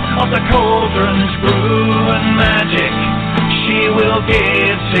taste of the cauldron's brew and magic she will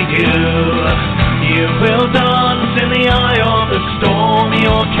give to you. You will dance in the eye of the storm,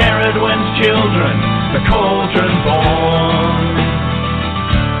 your Caradwen's children, the cauldron born.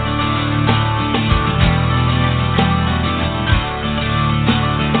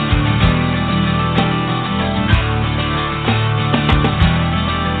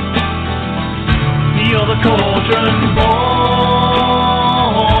 You're the cauldron born,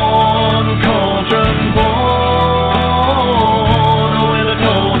 cauldron born. We're the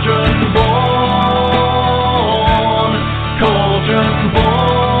cauldron born, cauldron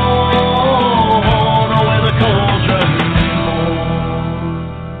born. We're the cauldron born.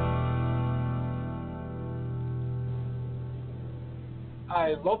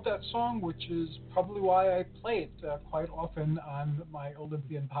 I love that song, which is probably why I play it quite often on my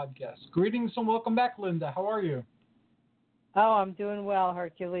Olympian podcast. Greetings and welcome back, Linda. How are you? Oh, I'm doing well,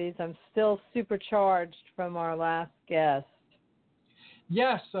 Hercules. I'm still supercharged from our last guest.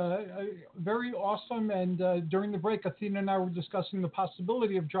 Yes, very awesome. And during the break, Athena and I were discussing the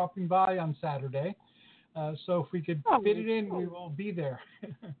possibility of dropping by on Saturday. So if we could fit it in, we will be there.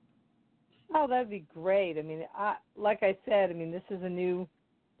 Oh, that'd be great. I mean, like I said, I mean, this is a new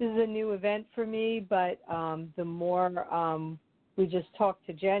event for me. But the more we just talked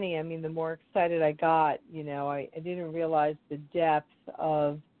to Geni, I mean, the more excited I got. You know, I didn't realize the depth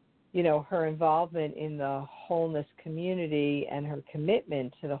of, you know, her involvement in the wholeness community and her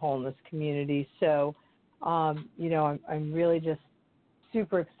commitment to the wholeness community. So, you know, I'm really just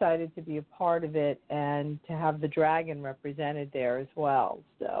super excited to be a part of it and to have the dragon represented there as well.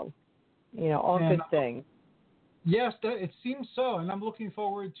 So, you know, all good things. Yes, it seems so. And I'm looking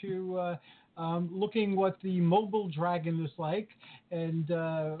forward to looking what the mobile dragon is like. And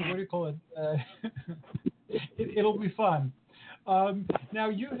what do you call it? It'll be fun. Now,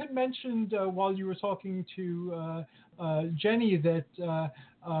 you had mentioned while you were talking to Geni that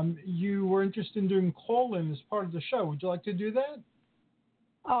you were interested in doing call-in as part of the show. Would you like to do that?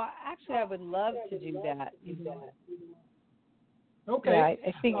 Oh, actually, I would love to do that. Okay. Yeah,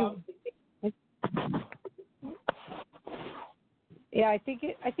 I think. Yeah, I think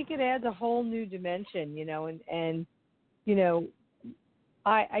it adds a whole new dimension, you know, and you know,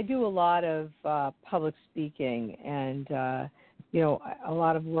 I do a lot of public speaking and you know, a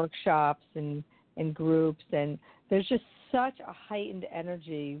lot of workshops and groups, and there's just such a heightened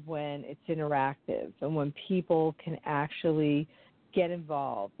energy when it's interactive and when people can actually get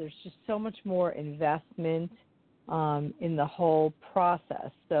involved. There's just so much more investment in the whole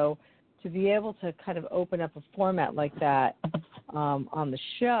process. So to be able to kind of open up a format like that on the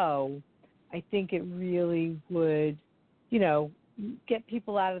show, I think it really would, you know, get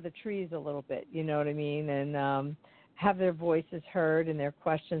people out of the trees a little bit, you know what I mean, and have their voices heard and their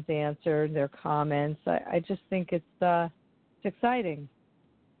questions answered, their comments. I just think it's exciting.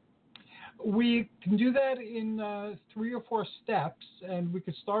 We can do that in 3 or 4 steps, and we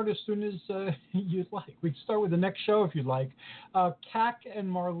could start as soon as you'd like. We could start with the next show if you'd like. Kak and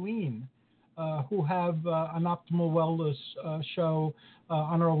Marlene, who have an Optimal Wellness show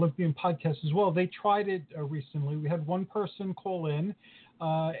on our Olympian podcast as well, they tried it recently. We had one person call in,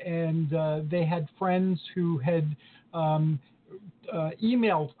 and they had friends who had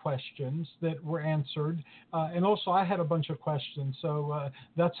emailed questions that were answered, and also I had a bunch of questions. So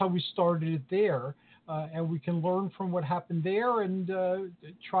that's how we started it there, and we can learn from what happened there and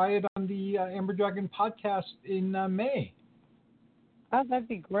try it on the Amber Dragon podcast in May. Oh, that'd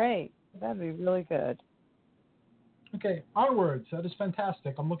be great. That'd be really good. Okay, onwards. That is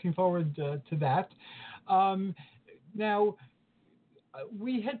fantastic. I'm looking forward to that. Now,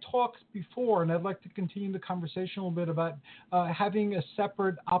 we had talked before, and I'd like to continue the conversation a little bit about having a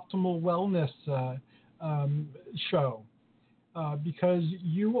separate optimal wellness show. Because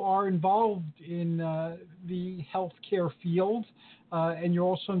you are involved in the healthcare field, and you're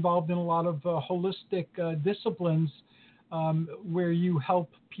also involved in a lot of holistic disciplines where you help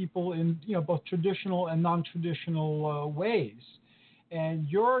people in both traditional and non-traditional ways. And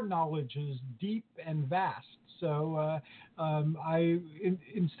your knowledge is deep and vast. So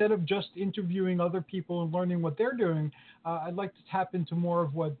instead of just interviewing other people and learning what they're doing, I'd like to tap into more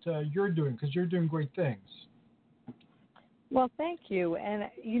of what you're doing, because you're doing great things. Well, thank you. And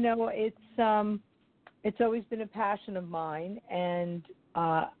it's always been a passion of mine, and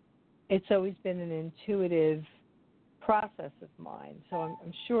it's always been an intuitive process of mine. So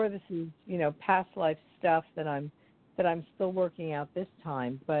I'm sure this is past life stuff that I'm still working out this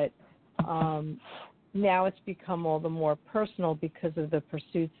time. But now it's become all the more personal because of the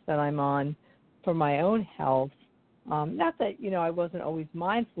pursuits that I'm on for my own health. Not that I wasn't always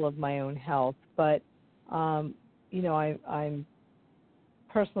mindful of my own health, but I'm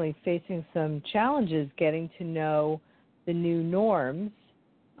personally facing some challenges getting to know the new norms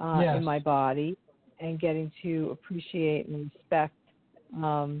in my body, and getting to appreciate and respect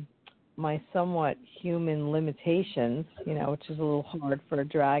my somewhat human limitations, which is a little hard for a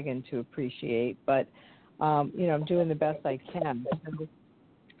dragon to appreciate. But, I'm doing the best I can. So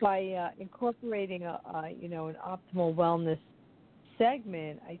by incorporating an optimal wellness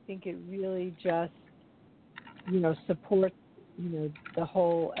segment, I think it really just supports, the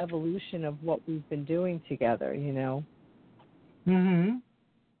whole evolution of what we've been doing together, Mm-hmm.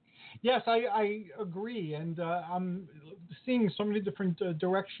 Yes, I agree. And I'm seeing so many different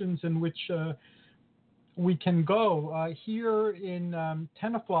directions in which we can go. Here in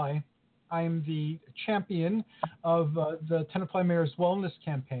Tenafly, I'm the champion of the Tenafly Mayor's Wellness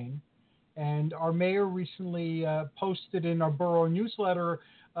Campaign. And our mayor recently posted in our borough newsletter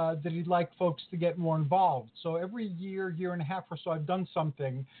that he'd like folks to get more involved. So every year and a half or so, I've done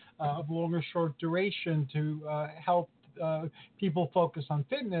something of long or short duration to help people focus on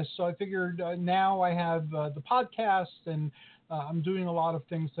fitness. So I figured now I have the podcast, and I'm doing a lot of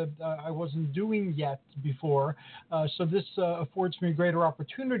things that I wasn't doing yet before. So this affords me a greater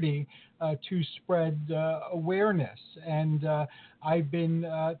opportunity to spread awareness. And I've been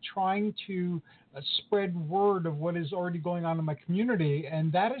trying to spread word of what is already going on in my community,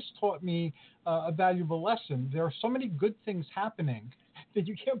 and that has taught me a valuable lesson. There are so many good things happening that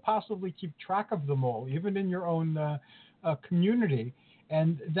you can't possibly keep track of them all, even in your own community.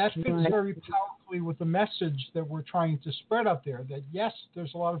 And that fits very powerfully with the message that we're trying to spread out there, that yes,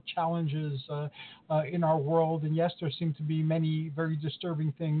 there's a lot of challenges in our world, and yes, there seem to be many very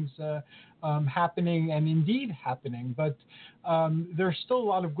disturbing things happening, and indeed happening, but there's still a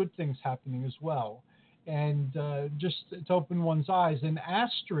lot of good things happening as well. And just to open one's eyes, and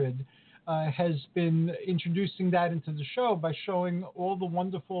Astrid has been introducing that into the show by showing all the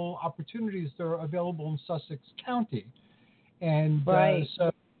wonderful opportunities that are available in Sussex County. And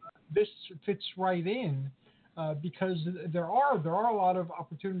so this fits right in because there are a lot of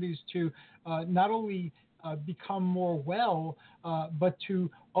opportunities to not only become more well, but to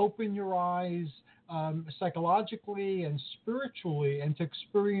open your eyes psychologically and spiritually, and to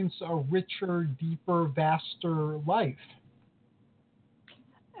experience a richer, deeper, vaster life.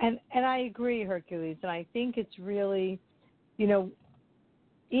 And I agree, Hercules, and I think it's really,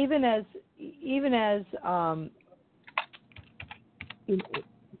 even as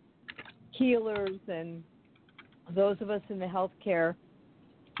healers and those of us in the healthcare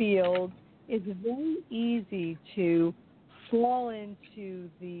field, it's very easy to fall into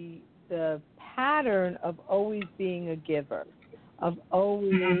the pattern of always being a giver, of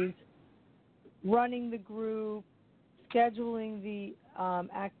always running the group, scheduling the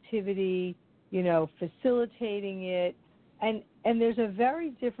activity, facilitating it, and there's a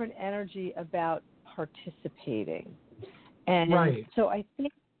very different energy about participating. And so I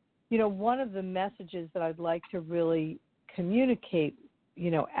think, one of the messages that I'd like to really communicate,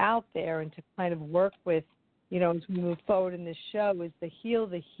 out there and to kind of work with, as we move forward in this show, is the heal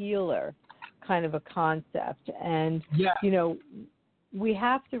the healer kind of a concept. And, we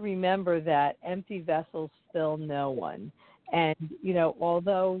have to remember that empty vessels fill no one. And,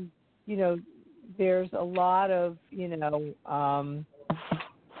 although, there's a lot of,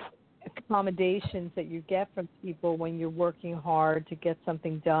 accommodations that you get from people when you're working hard to get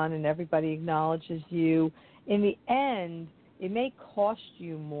something done and everybody acknowledges you, in the end, it may cost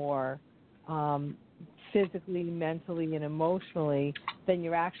you more physically, mentally, and emotionally than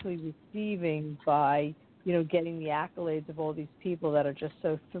you're actually receiving by getting the accolades of all these people that are just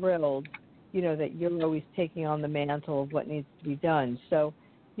so thrilled, that you're always taking on the mantle of what needs to be done. So,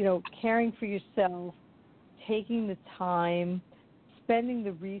 caring for yourself, taking the time, spending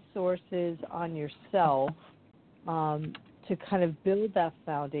the resources on yourself to kind of build that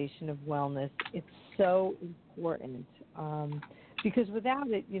foundation of wellness, it's so important. Because without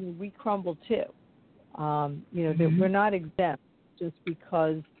it, we crumble too. That we're not exempt just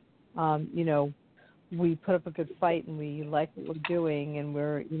because, we put up a good fight and we like what we're doing and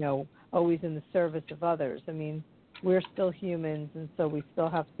we're, always in the service of others. I mean, we're still humans, and so we still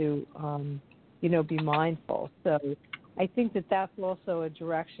have to, be mindful. So I think that that's also a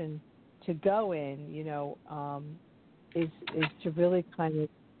direction to go in, is to really kind of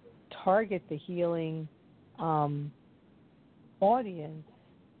target the healing audience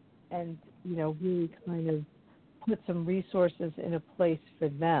and, really kind of put some resources in a place for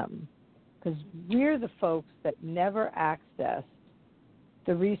them. Because we're the folks that never accessed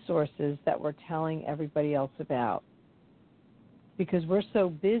the resources that we're telling everybody else about. Because we're so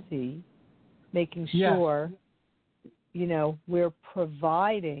busy making sure, we're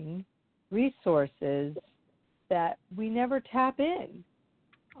providing resources that we never tap in.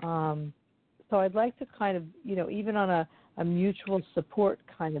 So I'd like to kind of, even on a mutual support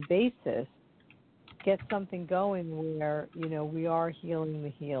kind of basis, get something going where, we are healing the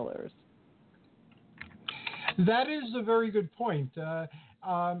healers. That is a very good point.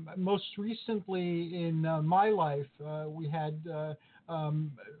 Most recently in my life, we had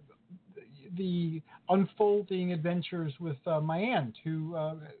the unfolding adventures with my aunt, who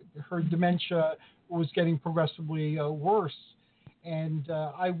her dementia was getting progressively worse. And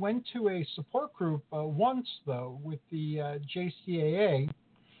I went to a support group once, though, with the JCAA,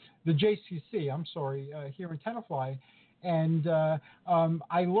 the JCC, I'm sorry, here in Tenafly. And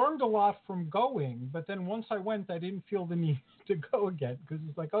I learned a lot from going, but then once I went, I didn't feel the need to go again, because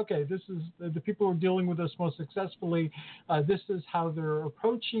it's like, okay, this is the people who are dealing with this most successfully. This is how they're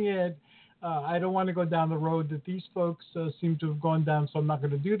approaching it. I don't want to go down the road that these folks seem to have gone down, so I'm not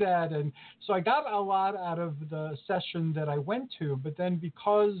going to do that. And so I got a lot out of the session that I went to, but then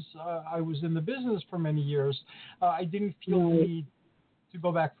because I was in the business for many years, I didn't feel the need to go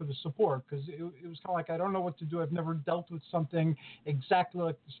back for the support, because it was kind of like, I don't know what to do. I've never dealt with something exactly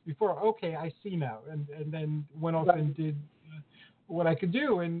like this before. Okay, I see now. And then went off and did what I could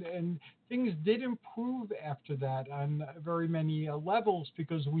do. And things did improve after that on very many levels,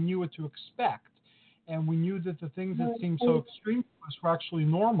 because we knew what to expect. And we knew that the things that seemed so extreme to us were actually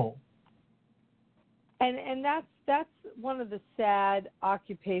normal. And that's one of the sad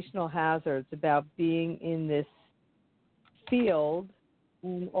occupational hazards about being in this field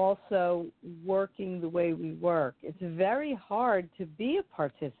and also working the way we work. It's very hard to be a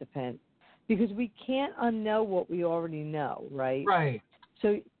participant because we can't unknow what we already know, right? Right.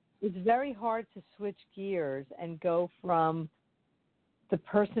 So it's very hard to switch gears and go from the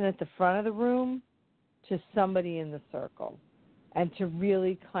person at the front of the room to somebody in the circle, and to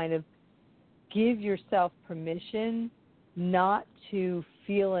really kind of give yourself permission not to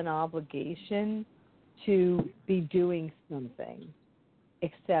feel an obligation to be doing something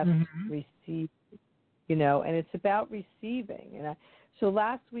except receive, and it's about receiving. And so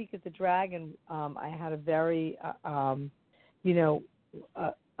last week at the Dragon, I had a very, a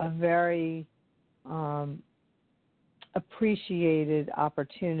very appreciated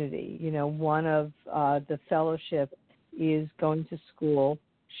opportunity. One of the fellowship is going to school.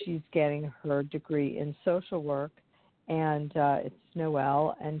 She's getting her degree in social work, and it's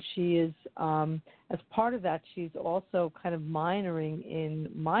Noelle, and she is, as part of that, she's also kind of minoring in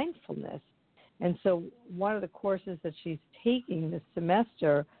mindfulness. And so one of the courses that she's taking this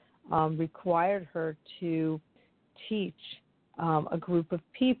semester required her to teach a group of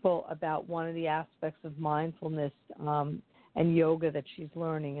people about one of the aspects of mindfulness and yoga that she's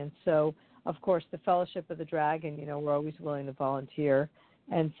learning. And so, of course, the Fellowship of the Dragon, we're always willing to volunteer.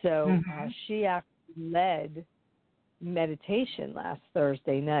 And so she actually led meditation last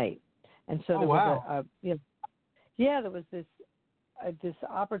Thursday night. And so there was there was this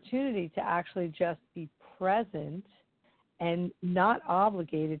opportunity to actually just be present and not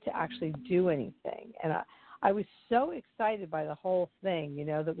obligated to actually do anything. And I was so excited by the whole thing,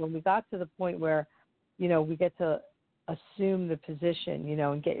 that when we got to the point where, we get to assume the position,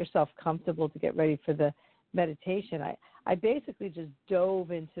 and get yourself comfortable to get ready for the meditation, I basically just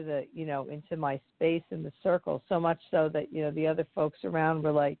dove into the, into my space in the circle, so much so that, the other folks around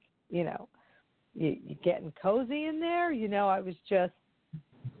were like, you getting cozy in there? I was just,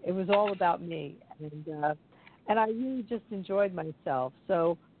 it was all about me. And I really just enjoyed myself.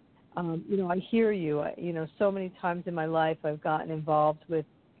 So I hear you. So many times in my life I've gotten involved with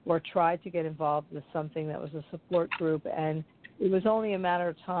or tried to get involved with something that was a support group, and it was only a matter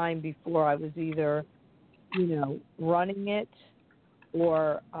of time before I was either, running it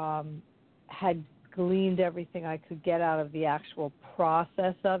or had gleaned everything I could get out of the actual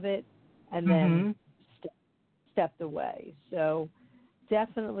process of it and then stepped away. So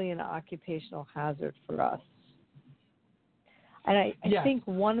definitely an occupational hazard for us. And I think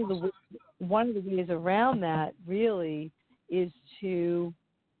one of the ways around that really is to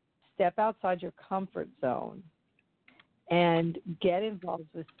step outside your comfort zone and get involved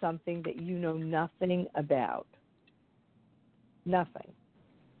with something that you know nothing about. Nothing.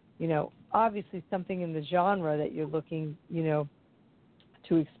 Obviously something in the genre that you're looking,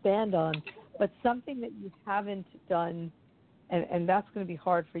 to expand on, but something that you haven't done, and that's going to be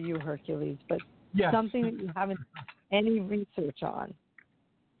hard for you, Hercules, but something that you haven't done any research on,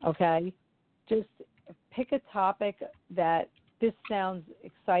 okay? Just pick a topic that this sounds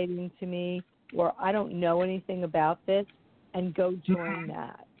exciting to me, or I don't know anything about this, and go join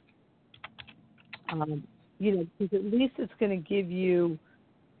that. Because at least it's going to give you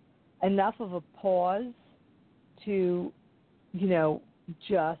enough of a pause to,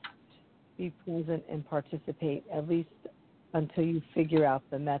 just be present and participate, at least until you figure out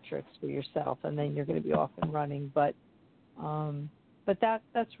the metrics for yourself, and then you're going to be off and running. But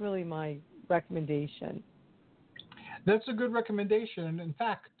that's really my recommendation. That's a good recommendation. In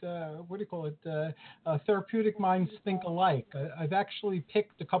fact, therapeutic minds think alike. I've actually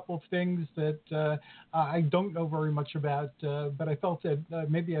picked a couple of things that I don't know very much about, but I felt that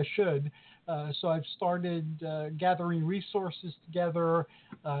maybe I should. So I've started gathering resources together,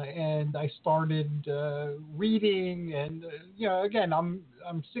 and I started reading. And again, I'm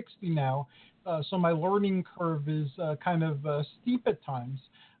 60 now, so my learning curve is kind of steep at times.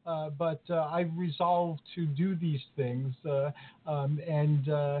 But I've resolved to do these things, and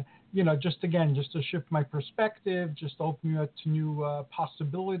just to shift my perspective, just open me up to new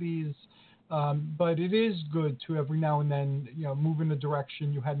possibilities. But it is good to every now and then, move in a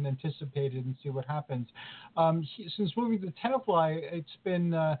direction you hadn't anticipated and see what happens. Since moving to Tenafly, it's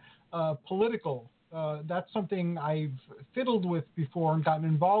been political. That's something I've fiddled with before and gotten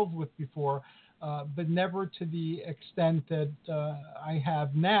involved with before. But never to the extent that I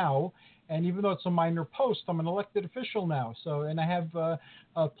have now. And even though it's a minor post, I'm an elected official now. And I have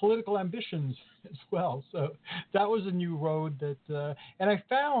political ambitions as well. So that was a new road that, and I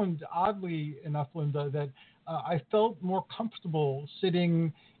found, oddly enough, Linda, that I felt more comfortable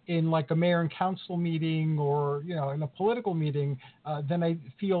sitting in like a mayor and council meeting or, in a political meeting than I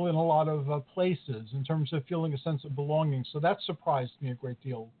feel in a lot of places in terms of feeling a sense of belonging. So that surprised me a great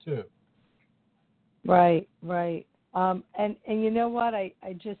deal too. Right. And you know what? I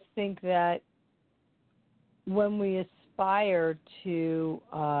just think that when we aspire to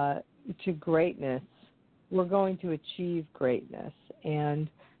greatness, we're going to achieve greatness. And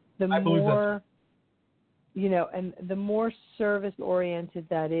the more, and the more service-oriented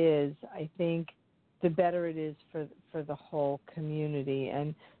that is, I think the better it is for the whole community.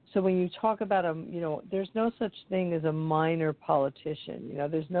 And so when you talk about there's no such thing as a minor politician.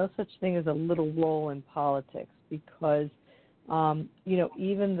 There's no such thing as a little role in politics because,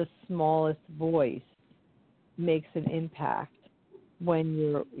 even the smallest voice makes an impact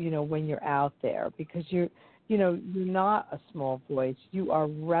when you're out there because you're not a small voice. You are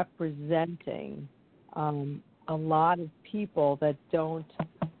representing a lot of people that don't,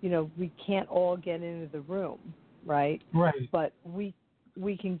 we can't all get into the room, right? Right. But we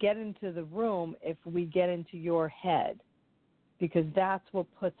can get into the room if we get into your head because that's what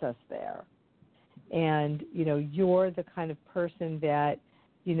puts us there. And, you're the kind of person that,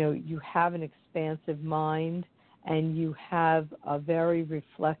 you have an expansive mind and you have a very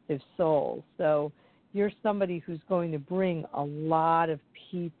reflective soul. So you're somebody who's going to bring a lot of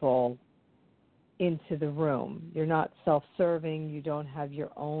people into the room. You're not self-serving. You don't have your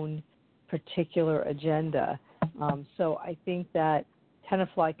own particular agenda. So I think that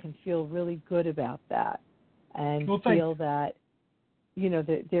Tenafly can feel really good about that and feel that,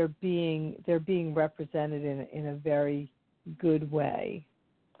 that they're being represented in a very good way.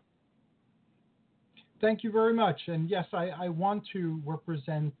 Thank you very much. And yes, I want to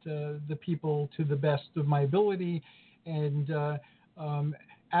represent the people to the best of my ability. And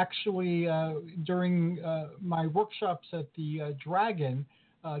actually, during my workshops at the Dragon,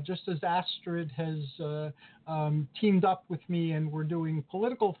 just as Astrid has teamed up with me and we're doing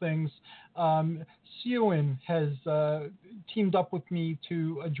political things, Siouan has teamed up with me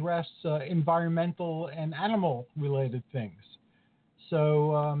to address environmental and animal-related things.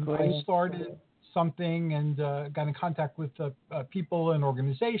 So I started something and got in contact with people and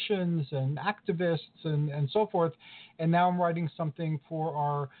organizations and activists and so forth. And now I'm writing something for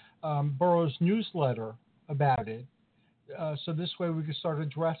our borough's newsletter about it. So this way we can start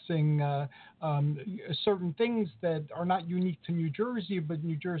addressing certain things that are not unique to New Jersey, but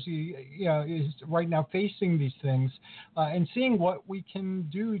New Jersey is right now facing these things and seeing what we can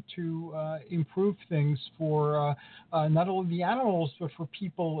do to improve things for not only the animals, but for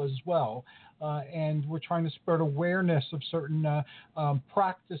people as well. And we're trying to spread awareness of certain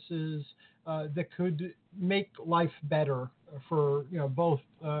practices that could make life better for both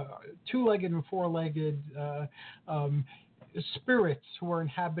two-legged and four-legged spirits who are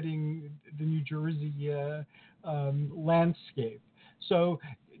inhabiting the New Jersey landscape. So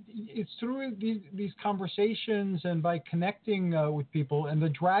it's through these conversations and by connecting with people, and the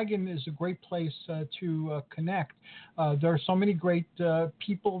Dragon is a great place to connect. There are so many great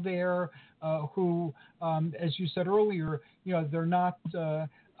people there who, as you said earlier, they're not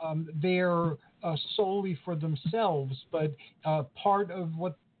there solely for themselves, but part of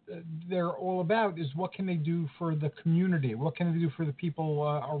what they're all about is what can they do for the community? What can they do for the people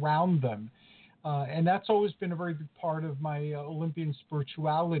around them? And that's always been a very big part of my Olympian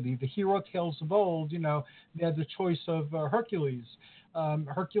spirituality. The hero tales of old, they had the choice of Hercules.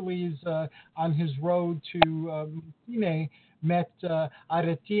 Hercules, on his road to Marciniak, met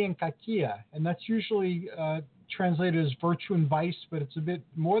Areti and Kakia, and that's usually translated as virtue and vice, but it's a bit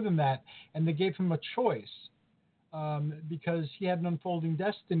more than that. And they gave him a choice because he had an unfolding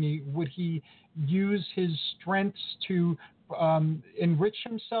destiny. Would he use his strengths to enrich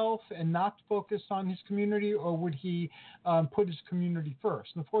himself and not focus on his community, or would he put his community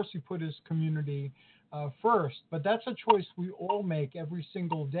first? And of course, he put his community first, but that's a choice we all make every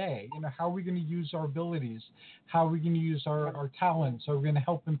single day. How are we going to use our abilities? How are we going to use our talents? Are we going to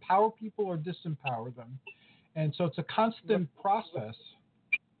help empower people or disempower them? And so it's a constant process.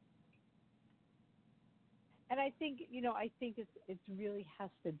 And I think it really has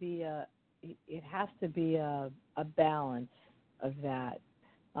to be a balance of that.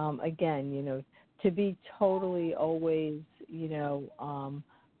 Again, to be totally always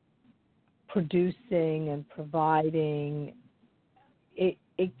producing and providing,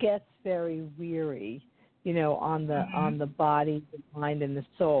 it gets very weary, on the body, the mind, and the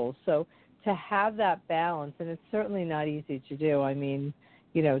soul. So to have that balance, and it's certainly not easy to do. I mean,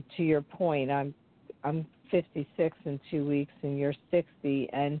 to your point, I'm 56 in 2 weeks, and you're 60,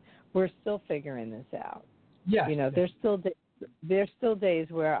 and we're still figuring this out. Yeah. There's still days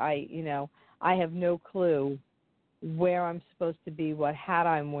where I have no clue where I'm supposed to be, what hat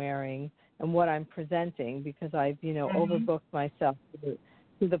I'm wearing, and what I'm presenting, because I've overbooked myself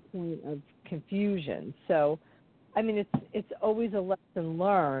to the point of confusion. So, I mean, it's always a lesson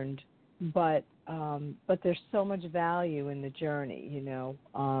learned, but there's so much value in the journey,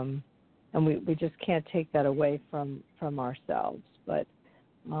 and we just can't take that away from ourselves. But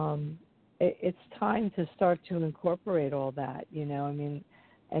it's time to start to incorporate all that,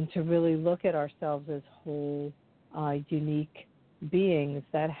 and to really look at ourselves as whole, unique beings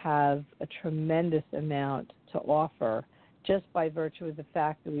that have a tremendous amount to offer, just by virtue of the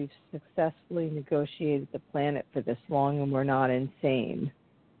fact that we've successfully negotiated the planet for this long and we're not insane.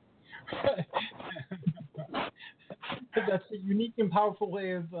 That's a unique and powerful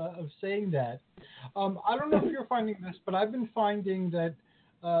way of saying that. I don't know if you're finding this, but I've been finding that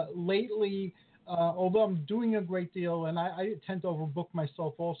lately, although I'm doing a great deal, and I tend to overbook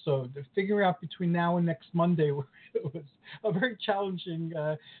myself also, figuring out between now and next Monday it was a very challenging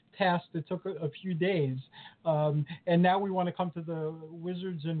task that took a few days. And now we want to come to the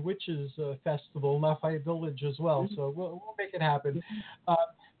Wizards and Witches Festival in Lafayette Village as well, so we'll make it happen.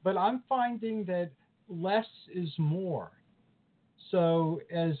 But I'm finding that less is more. So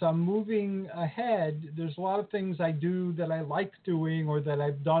as I'm moving ahead, there's a lot of things I do that I like doing or that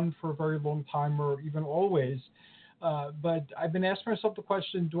I've done for a very long time or even always. But I've been asking myself the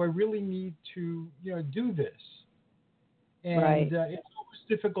question, do I really need to do this? And right. It's always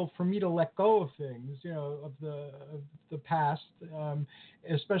difficult for me to let go of things, of the past,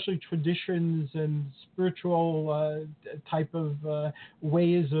 especially traditions and spiritual type of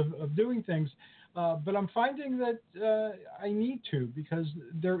ways of doing things. But I'm finding that I need to, because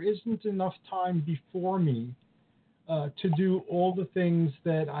there isn't enough time before me to do all the things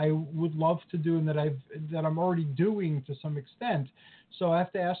that I would love to do and that I'm already doing to some extent. So I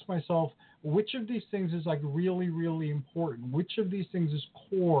have to ask myself, which of these things is like really, really important? Which of these things is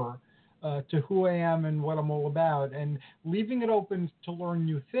core to who I am and what I'm all about, and leaving it open to learn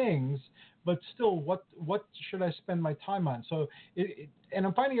new things, but still, what should I spend my time on? So, and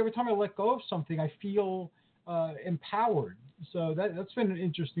I'm finding every time I let go of something, I feel empowered. So that's been an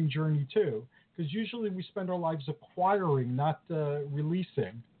interesting journey too, because usually we spend our lives acquiring, not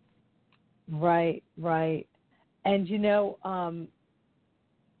releasing. Right. And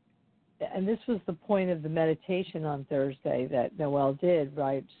and this was the point of the meditation on Thursday that Noelle did,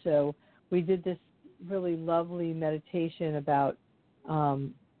 right? So we did this really lovely meditation about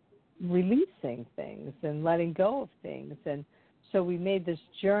releasing things and letting go of things. And so we made this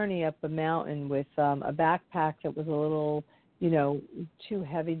journey up a mountain with a backpack that was a little, too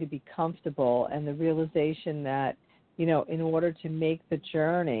heavy to be comfortable, and the realization that, in order to make the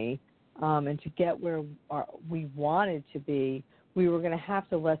journey and to get where we wanted to be, we were going to have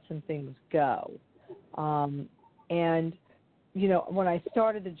to let some things go. And, when I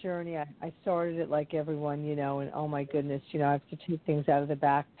started the journey, I started it like everyone, and oh my goodness, I have to take things out of the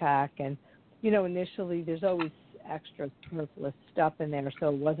backpack. And, initially there's always extra superfluous stuff in there, so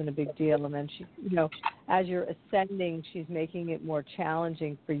it wasn't a big deal. And then she, as you're ascending, she's making it more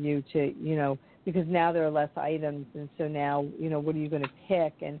challenging for you to, because now there are less items. And so now, what are you going to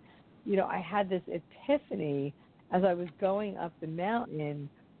pick? And, I had this epiphany as I was going up the mountain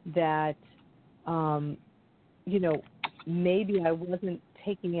that, maybe I wasn't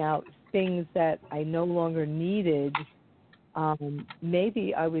taking out things that I no longer needed.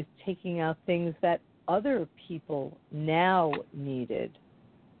 Maybe I was taking out things that other people now needed.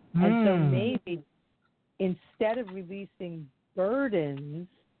 And so maybe instead of releasing burdens,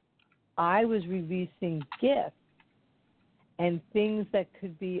 I was releasing gifts and things that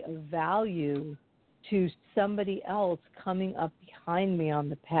could be of value to somebody else coming up behind me on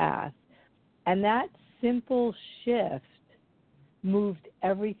the path. And that simple shift moved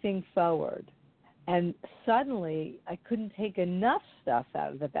everything forward. And suddenly I couldn't take enough stuff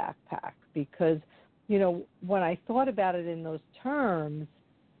out of the backpack because, when I thought about it in those terms,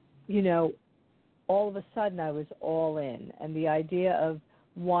 all of a sudden I was all in. And the idea of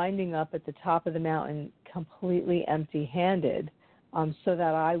winding up at the top of the mountain completely empty-handed, so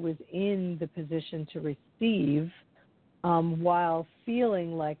that I was in the position to receive while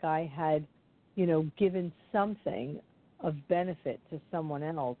feeling like I had, given something of benefit to someone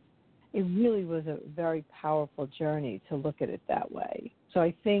else. It really was a very powerful journey to look at it that way. So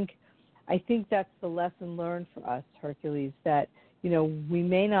I think that's the lesson learned for us, Hercules, that, we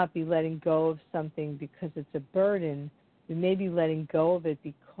may not be letting go of something because it's a burden. We may be letting go of it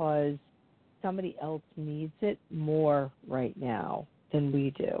because somebody else needs it more right now than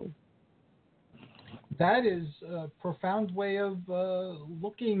we do. That is a profound way of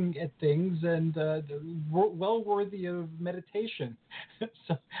looking at things, and well worthy of meditation.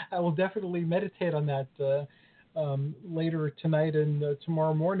 So I will definitely meditate on that later tonight and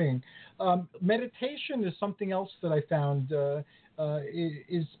tomorrow morning. Meditation is something else that I found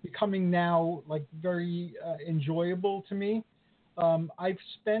is becoming now like very enjoyable to me. I've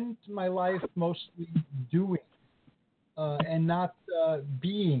spent my life mostly doing and not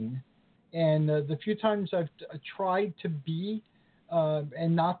being. And the few times I've tried to be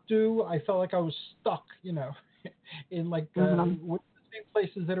and not do, I felt like I was stuck, in like the same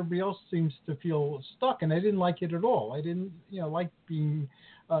places that everybody else seems to feel stuck. And I didn't like it at all. I didn't, like being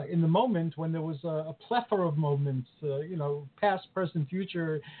in the moment when there was a plethora of moments, past, present,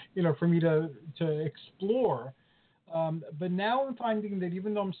 future, for me to explore. But now I'm finding that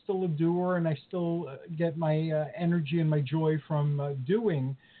even though I'm still a doer and I still get my energy and my joy from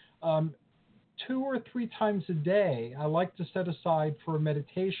doing, 2 or 3 times a day, I like to set aside for a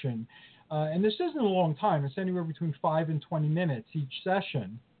meditation. And this isn't a long time. It's anywhere between 5 and 20 minutes each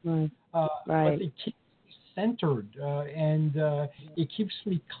session. Right. But it keeps me centered and it keeps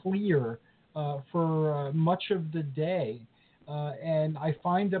me clear for much of the day. And I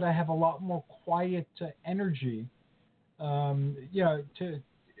find that I have a lot more quiet energy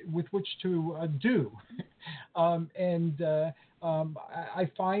with which to do. I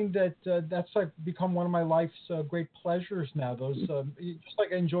find that that's like become one of my life's great pleasures now. Those just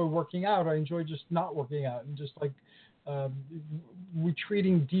like I enjoy working out, I enjoy just not working out and just like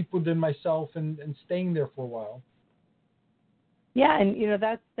retreating deep within myself and staying there for a while. Yeah, and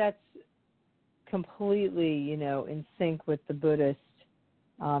that's completely in sync with the Buddhist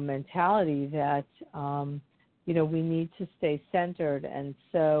mentality that we need to stay centered. And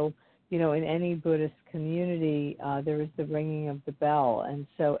so in any Buddhist community, there is the ringing of the bell. And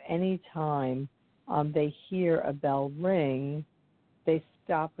so anytime they hear a bell ring, they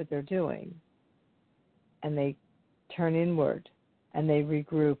stop what they're doing and they turn inward and they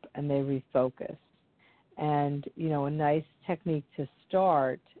regroup and they refocus. And, a nice technique to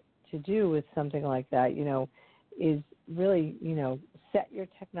start to do with something like that, is really, set your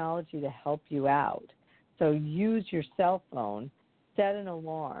technology to help you out. So use your cell phone, set an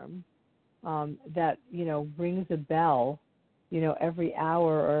alarm that, rings a bell, every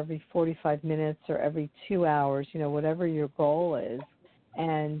hour or every 45 minutes or every 2 hours, whatever your goal is,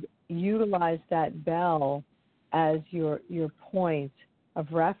 and utilize that bell as your point of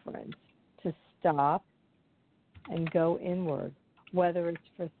reference to stop and go inward, whether it's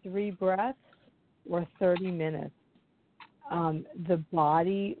for 3 breaths or 30 minutes. The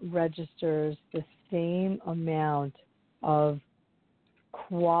body registers the same amount of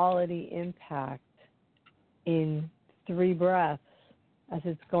quality impact in 3 breaths as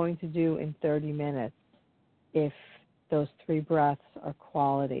it's going to do in 30 minutes if those 3 breaths are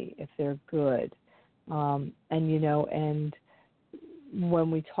quality, if they're good. And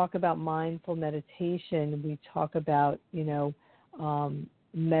when we talk about mindful meditation, we talk about,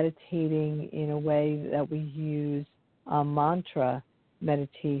 meditating in a way that we use mantra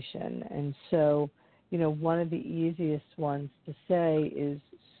meditation. And so, one of the easiest ones to say is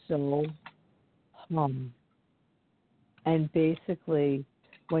so hum. And basically,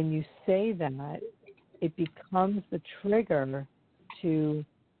 when you say that, it becomes the trigger to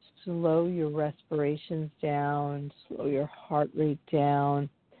slow your respirations down, slow your heart rate down,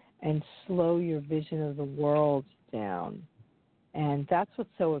 and slow your vision of the world down. And that's what's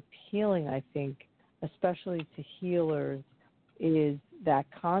so appealing, I think, especially to healers, is that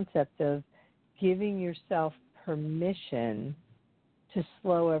concept of giving yourself permission to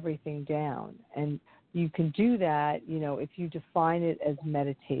slow everything down. And you can do that, if you define it as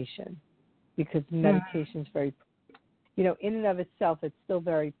meditation, because meditation is very, in and of itself, it's still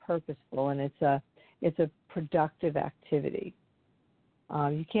very purposeful, and it's a productive activity.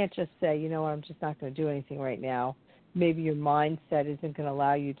 You can't just say, I'm just not going to do anything right now. Maybe your mindset isn't going to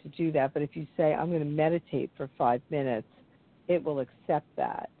allow you to do that, but if you say, I'm going to meditate for 5 minutes, it will accept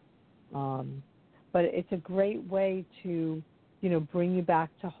that. But it's a great way to, bring you back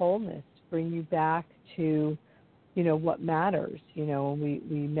to wholeness, bring you back to, what matters. We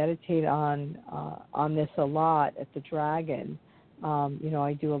meditate on this a lot at the Dragon.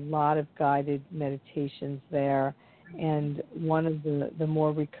 I do a lot of guided meditations there, and one of the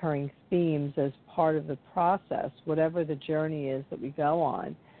more recurring themes as part of the process, whatever the journey is that we go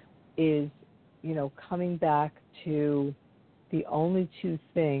on, is, coming back to the only 2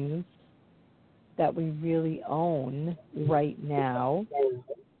 things that we really own right now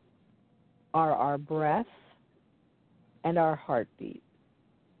are our breath and our heartbeat.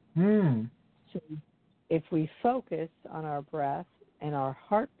 So if we focus on our breath and our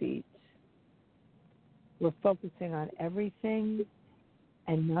heartbeat, we're focusing on everything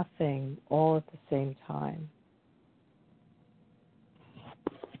and nothing all at the same time.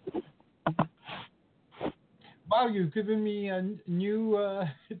 Wow, you've given me new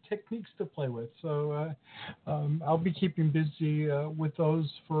techniques to play with. So I'll be keeping busy with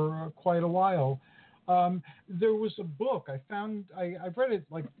those for quite a while. There was a book I found, I've read it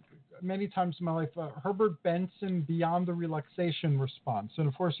like many times in my life, Herbert Benson, Beyond the Relaxation Response. And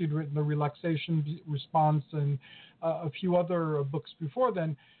of course, he'd written The Relaxation Response and a few other books before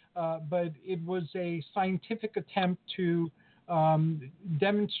then. But it was a scientific attempt to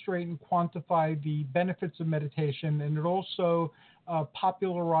demonstrate and quantify the benefits of meditation, and it also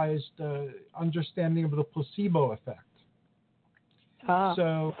popularized understanding of the placebo effect.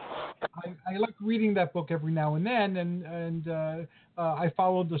 So I like reading that book every now and then, and I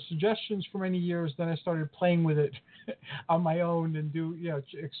followed the suggestions for many years. Then I started playing with it on my own and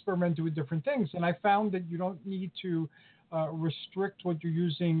experimenting with different things. And I found that you don't need to restrict what you're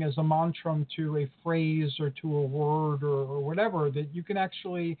using as a mantra to a phrase or to a word or whatever, that you can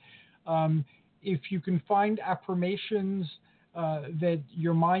actually, if you can find affirmations that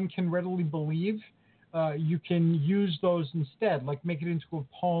your mind can readily believe, you can use those instead, like make it into a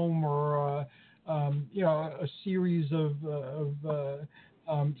poem or a series of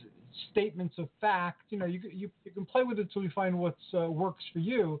statements of fact. You can play with it till you find what works for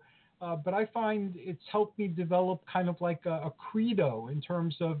you. But I find it's helped me develop kind of like a credo in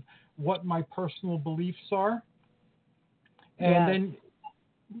terms of what my personal beliefs are. And then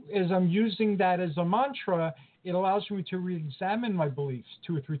as I'm using that as a mantra, it allows me to re-examine my beliefs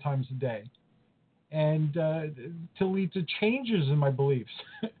 2 or 3 times a day and to lead to changes in my beliefs,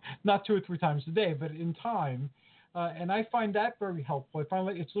 not 2 or 3 times a day, but in time. And I find that very helpful. I find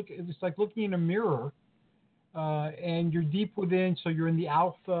like it's like looking in a mirror and you're deep within, so you're in the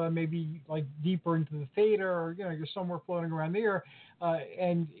alpha, maybe like deeper into the theta, or you're somewhere floating around there,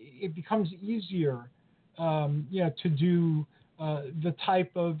 and it becomes easier, to do the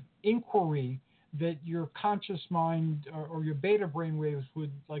type of inquiry that your conscious mind or your beta brainwaves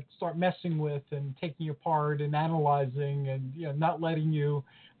would like start messing with and taking apart and analyzing and not letting you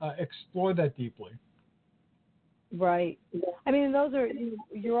explore that deeply. Right. I mean,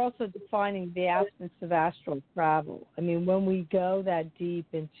 you're also defining the aspects of astral travel. I mean, when we go that deep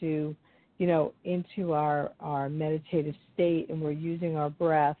into our meditative state, and we're using our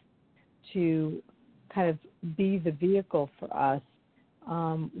breath to kind of be the vehicle for us,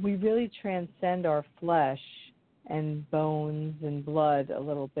 we really transcend our flesh and bones and blood a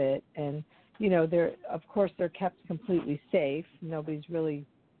little bit. And, they're kept completely safe. Nobody's really,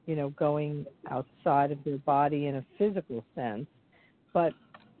 going outside of their body in a physical sense. But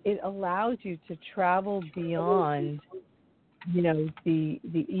it allows you to travel beyond, the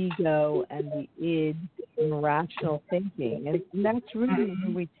ego and the id and rational thinking. And that's really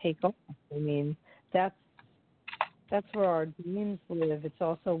where we take off. I mean, that's where our dreams live. It's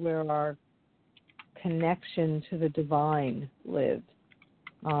also where our connection to the divine lives.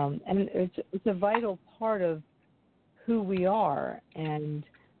 And it's a vital part of who we are and,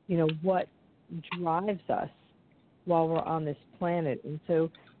 what drives us while we're on this planet. And so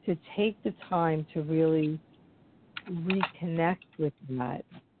to take the time to really reconnect with that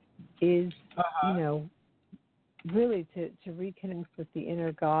is, really to reconnect with the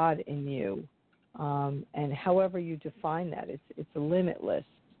inner God in you. And however you define that, it's limitless,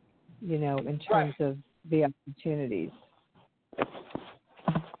 in terms of the opportunities.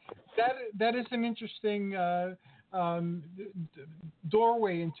 That is an interesting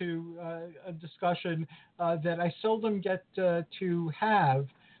doorway into a discussion that I seldom get to have.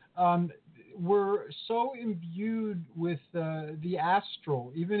 We're so imbued with the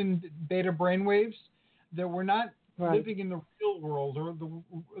astral, even in beta brainwaves, that we're not living in the real world or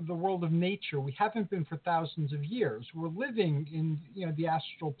the world of nature. We haven't been for thousands of years. We're living in the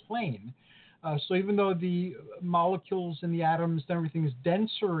astral plane. So even though the molecules and the atoms and everything is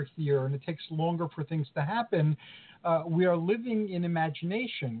denser here and it takes longer for things to happen, we are living in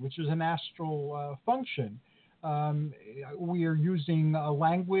imagination, which is an astral function. We are using a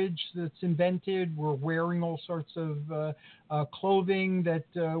language that's invented. We're wearing all sorts of clothing that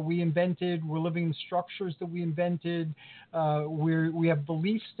we invented. We're living in structures that we invented. We have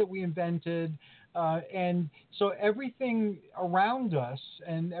beliefs that we invented. And so everything around us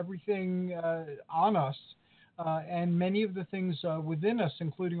and everything on us and many of the things within us,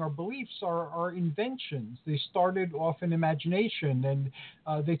 including our beliefs, are inventions. They started off in imagination,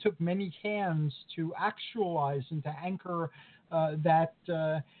 and they took many hands to actualize and to anchor that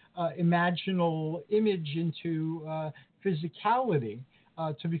imaginal image into physicality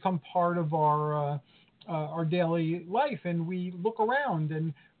to become part of our daily life. And we look around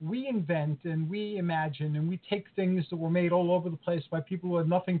and we invent and we imagine and we take things that were made all over the place by people who had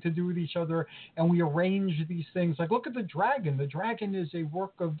nothing to do with each other, and we arrange these things. Like, look at the dragon. The dragon is a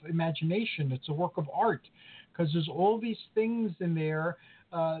work of imagination. It's a work of art, because there's all these things in there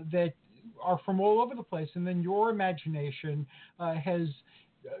that are from all over the place, and then your imagination has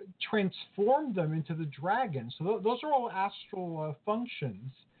transformed them into the dragon. So those are all astral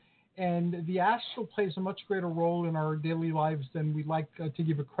functions. And the astral plays a much greater role in our daily lives than we like to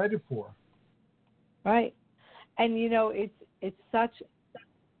give it credit for. Right. And,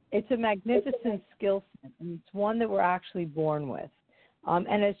 it's a magnificent skill set, and it's one that we're actually born with.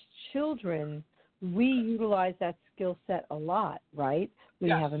 And as children, we utilize that skill set a lot, right? We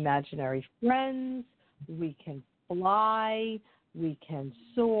have imaginary friends, we can fly, we can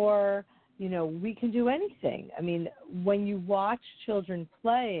soar. We can do anything. I mean, when you watch children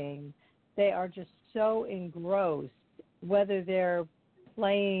playing, they are just so engrossed, whether they're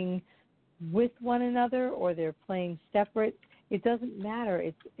playing with one another or they're playing separate. It doesn't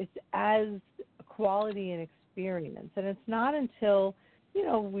matter. It's as a quality and experience. And it's not until,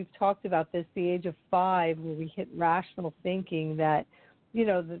 we've talked about this, the age of 5, where we hit rational thinking that,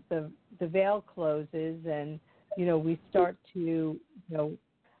 the veil closes and, we start to,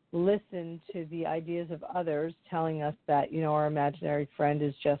 listen to the ideas of others telling us that, our imaginary friend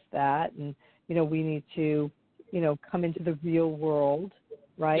is just that. And, we need to, come into the real world,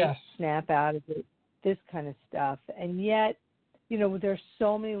 right? Yes. Snap out of it, this kind of stuff. And yet, there's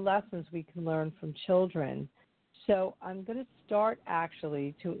so many lessons we can learn from children. So I'm going to start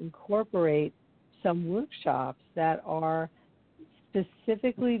actually to incorporate some workshops that are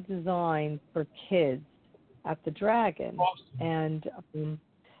specifically designed for kids at the Dragon. Awesome. And,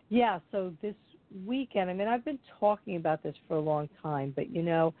 Yeah, so this weekend, I mean, I've been talking about this for a long time, but, you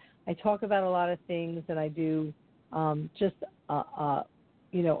know, I talk about a lot of things and I do just,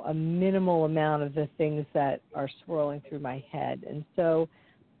 you know, a minimal amount of the things that are swirling through my head. And so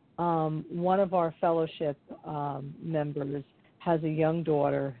one of our fellowship members has a young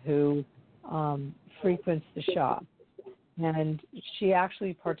daughter who frequents the shop. And she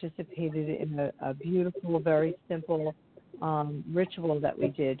actually participated in a beautiful, very simple ritual that we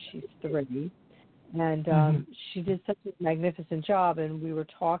did. She's 3. And she did such a magnificent job. And we were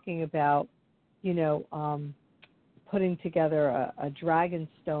talking about, you know, putting together a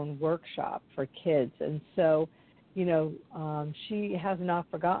Dragonstone workshop for kids. And so, you know, she has not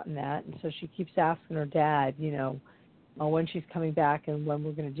forgotten that. And so she keeps asking her dad, you know, when she's coming back and when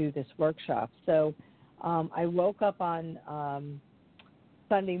we're going to do this workshop. So I woke up on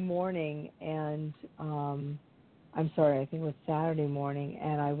Sunday morning and I'm sorry, I think it was Saturday morning,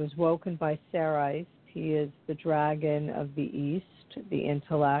 and I was woken by Ceres. He is the dragon of the East, the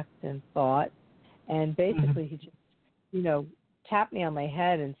intellect and thought. And basically he just, you know, tapped me on my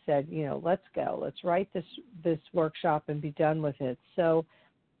head and said, you know, let's go. Let's write this workshop and be done with it. So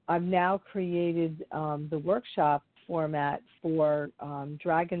I've now created the workshop format for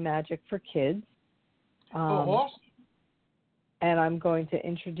Dragon Magic for kids. Awesome. And I'm going to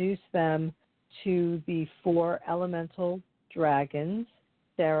introduce them to the 4 elemental dragons,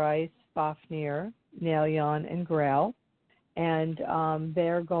 Ceres, Fafnir, Nalion, and Grail. And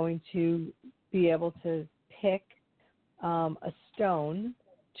they're going to be able to pick a stone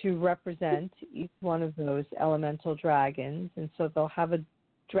to represent each one of those elemental dragons. And so they'll have a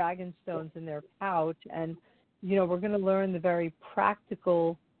dragon stones in their pouch. And, you know, we're going to learn the very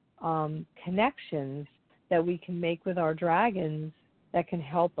practical connections that we can make with our dragons that can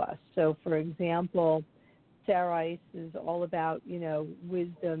help us. So, for example, Ceres is all about, you know,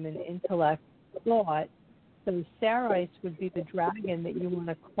 wisdom and intellect, thought. So Ceres would be the dragon that you want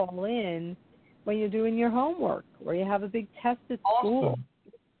to call in when you're doing your homework or you have a big test at school.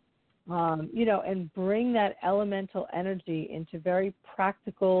 You know, and bring that elemental energy into very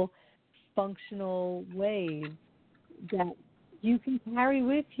practical, functional ways that you can carry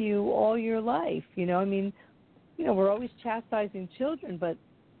with you all your life. You know, I mean, you know, we're always chastising children, but,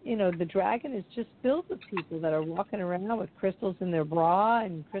 you know, the dragon is just filled with people that are walking around with crystals in their bra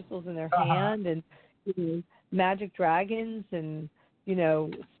and crystals in their hand and, you know, magic dragons and, you know,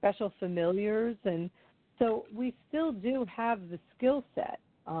 special familiars. And so we still do have the skill set,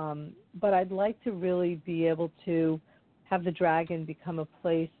 but I'd like to really be able to have the dragon become a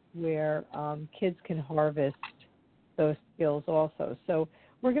place where kids can harvest those skills also. So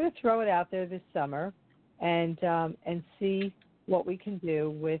we're going to throw it out there this summer and see what we can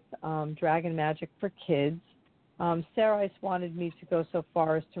do with Dragon Magic for kids. Ceres wanted me to go so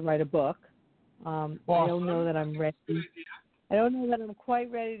far as to write a book. I don't know that I'm ready. I don't know that I'm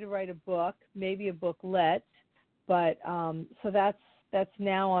quite ready to write a book, maybe a booklet, but so that's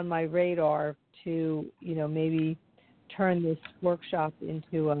now on my radar to, you know, maybe turn this workshop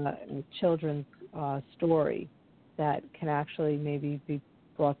into a children's story that can actually maybe be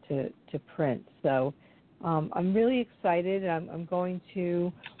brought to print. So I'm really excited. I'm going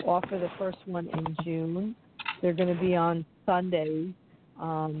to offer the first one in June. They're going to be on Sundays.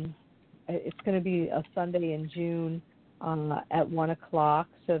 It's going to be a Sunday in June at 1 o'clock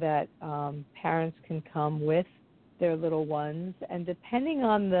so that parents can come with their little ones. And depending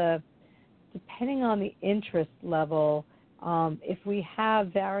on the interest level, if we have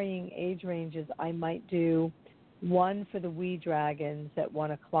varying age ranges, I might do one for the wee dragons at 1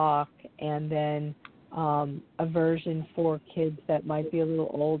 o'clock and then a version for kids that might be a little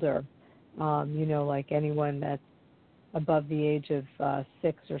older, you know, like anyone that's above the age of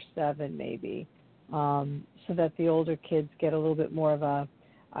 6 or 7 maybe, so that the older kids get a little bit more of a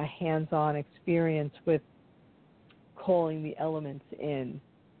hands-on experience with calling the elements in.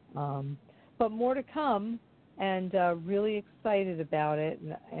 But more to come, and really excited about it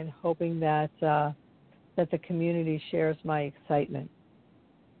and hoping that the community shares my excitement.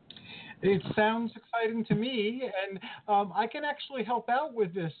 It sounds exciting to me, and I can actually help out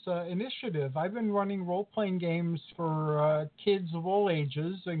with this initiative. I've been running role-playing games for kids of all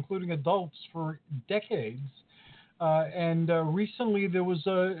ages, including adults, for decades. And recently there was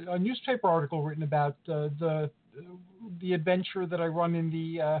a newspaper article written about the adventure that I run in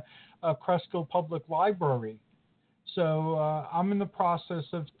the Cresskill Public Library. So I'm in the process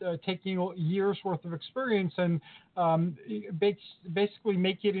of taking a year's worth of experience and basically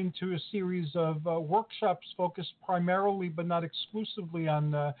make it into a series of workshops focused primarily but not exclusively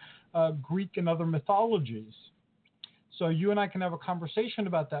on Greek and other mythologies. So you and I can have a conversation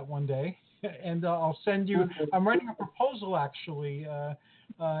about that one day, and I'll send you. I'm writing a proposal actually,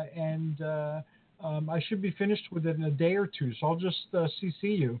 and I should be finished with it in a day or two. So I'll just CC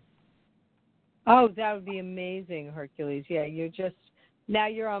you. Oh, that would be amazing, Hercules. Yeah, now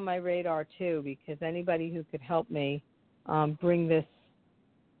you're on my radar too, because anybody who could help me bring this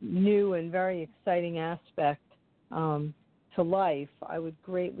new and very exciting aspect to life, I would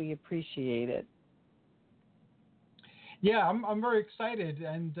greatly appreciate it. Yeah, I'm very excited,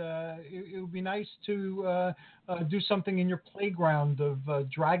 and it would be nice to do something in your playground of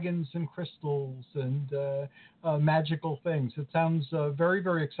dragons and crystals and magical things. It sounds very,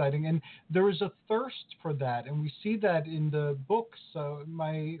 very exciting, and there is a thirst for that, and we see that in the books.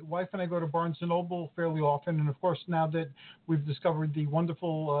 My wife and I go to Barnes & Noble fairly often, and of course now that we've discovered the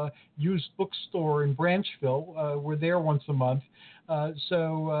wonderful used bookstore in Branchville, we're there once a month.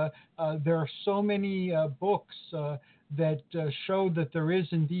 So there are so many books that show that there is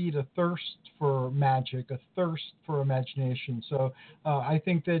indeed a thirst for magic, a thirst for imagination. So I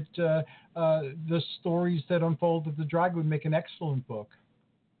think that the stories that unfold of the dragon would make an excellent book.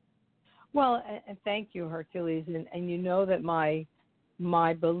 Well, and thank you, Hercules. And you know that my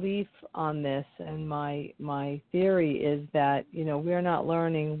belief on this and my theory is that, we're not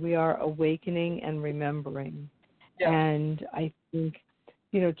learning, we are awakening and remembering. Yes. And I think,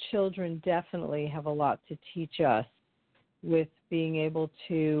 children definitely have a lot to teach us with being able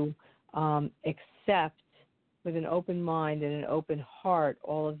to accept with an open mind and an open heart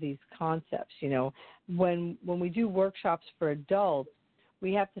all of these concepts. When we do workshops for adults,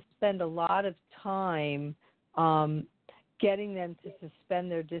 we have to spend a lot of time getting them to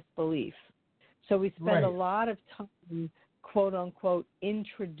suspend their disbelief. So we spend a lot of time, quote unquote,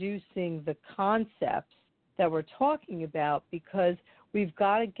 introducing the concepts that we're talking about, because we've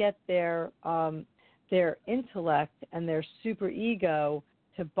got to get their intellect and their super ego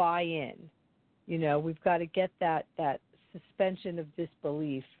to buy in. We've got to get that suspension of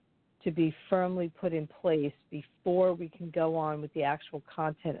disbelief to be firmly put in place before we can go on with the actual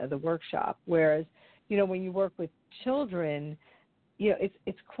content of the workshop. Whereas, when you work with children,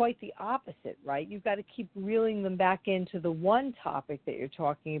 it's quite the opposite, right? You've got to keep reeling them back into the one topic that you're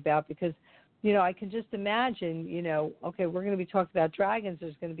talking about, because I can just imagine, okay, we're going to be talking about dragons.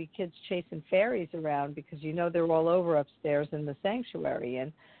 There's going to be kids chasing fairies around because, they're all over upstairs in the sanctuary.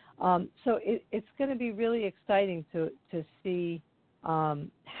 And so it's going to be really exciting to see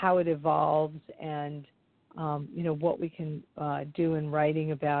how it evolves and, what we can do in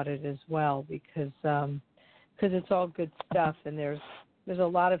writing about it as well, because it's all good stuff. And there's a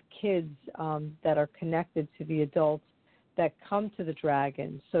lot of kids that are connected to the adults that come to the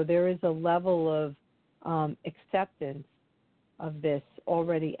dragon. So there is a level of acceptance of this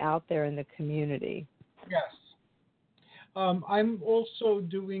already out there in the community. Yes. I'm also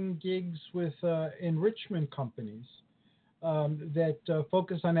doing gigs with enrichment companies that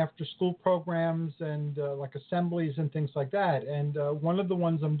focus on after-school programs and like assemblies and things like that. And one of the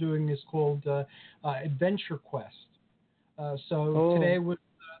ones I'm doing is called Adventure Quest. Today was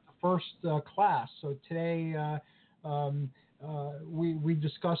the first class. So today we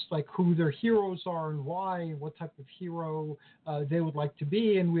discussed like who their heroes are and why, and what type of hero they would like to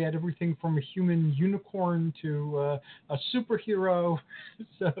be, and we had everything from a human unicorn to a superhero.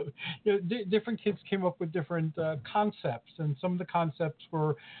 So different kids came up with different concepts, and some of the concepts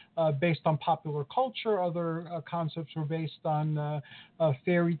were based on popular culture, other concepts were based on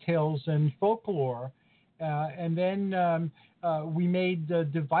fairy tales and folklore. And then we made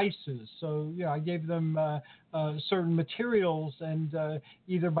devices. So, I gave them certain materials, and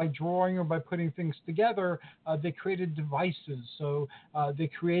either by drawing or by putting things together, they created devices. So they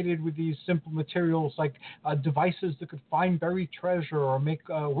created with these simple materials like devices that could find buried treasure or make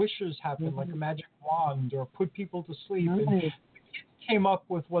wishes happen, like a magic wand, or put people to sleep. And the kids came up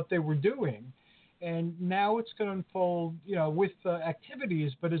with what they were doing. And now it's going to unfold, with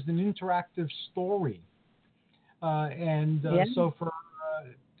activities, but as an interactive story. So for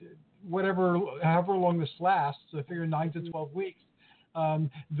however long this lasts, I figure 9 to 12 weeks,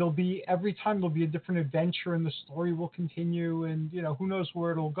 every time there'll be a different adventure, and the story will continue, and who knows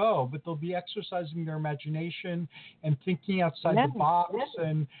where it'll go, but they'll be exercising their imagination and thinking outside the box,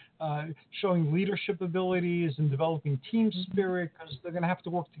 and showing leadership abilities and developing team spirit, because they're going to have to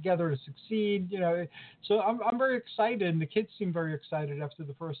work together to succeed. So I'm very excited, and the kids seem very excited after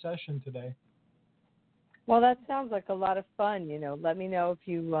the first session today. Well, that sounds like a lot of fun. Let me know if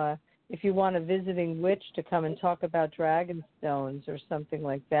you want a visiting witch to come and talk about dragon stones or something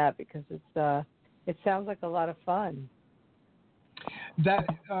like that, because it sounds like a lot of fun. That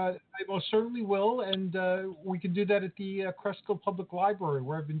I most certainly will, and we can do that at the Cresco Public Library,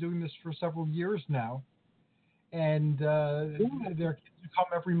 where I've been doing this for several years now. And there are kids who come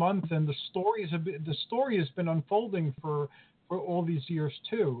every month, and the story has been unfolding for all these years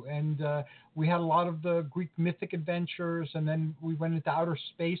too. And we had a lot of the Greek mythic adventures, and then we went into outer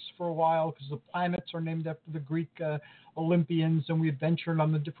space for a while because the planets are named after the Greek Olympians, and we adventured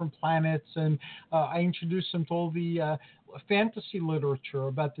on the different planets. And I introduced them to all the fantasy literature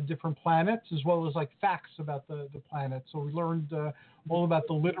about the different planets, as well as like facts about the planets. So we learned all about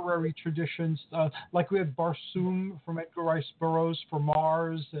the literary traditions, like we had Barsoom from Edgar Rice Burroughs for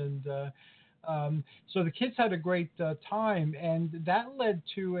Mars, and so the kids had a great time, and that led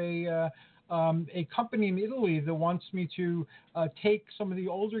to a company in Italy that wants me to take some of the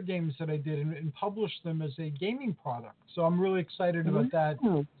older games that I did and publish them as a gaming product. So I'm really excited about that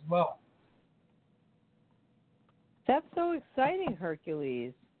as well. That's so exciting,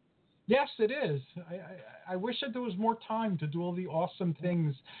 Hercules. Yes, it is. I wish that there was more time to do all the awesome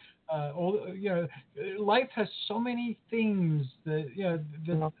things. Life has so many things that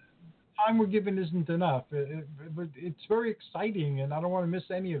the time we're given isn't enough. But it's very exciting, and I don't want to miss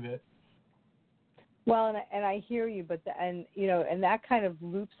any of it. Well, and I hear you, and that kind of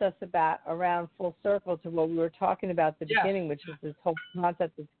loops us around full circle to what we were talking about at the beginning, which is this whole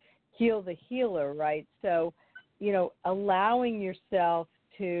concept of heal the healer, right? So, allowing yourself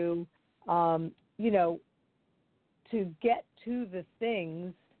to, to get to the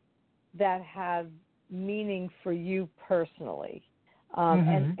things that have meaning for you personally.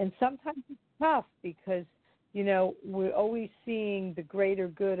 And sometimes it's tough because, we're always seeing the greater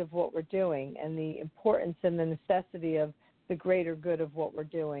good of what we're doing and the importance and the necessity of the greater good of what we're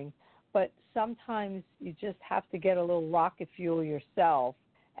doing. But sometimes you just have to get a little rocket fuel yourself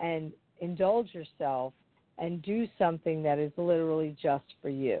and indulge yourself and do something that is literally just for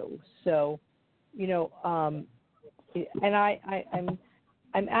you. So, and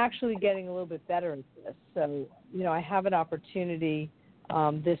I'm actually getting a little bit better at this. So, I have an opportunity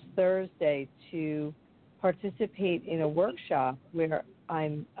this Thursday to participate in a workshop where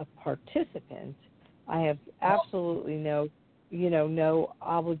I'm a participant. I have absolutely no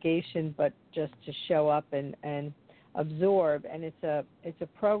obligation but just to show up and absorb. And it's a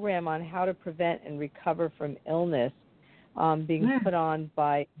program on how to prevent and recover from illness, being put on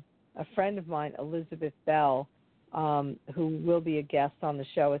by a friend of mine, Elizabeth Bell, who will be a guest on the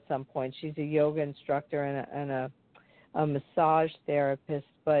show at some point. She's a yoga instructor and a massage therapist,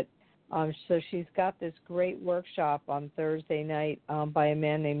 but so she's got this great workshop on Thursday night by a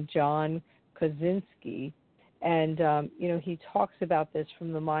man named John Kozinski, and he talks about this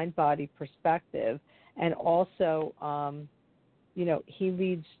from the mind-body perspective, and also he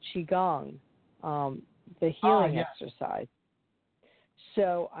leads Qigong, the healing exercise.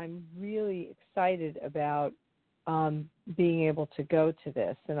 So I'm really excited about being able to go to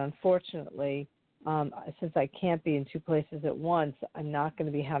this, and unfortunately, since I can't be in two places at once, I'm not going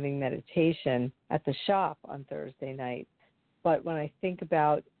to be having meditation at the shop on Thursday night. But when I think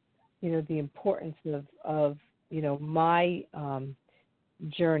about, the importance of my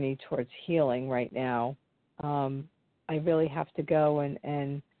journey towards healing right now, I really have to go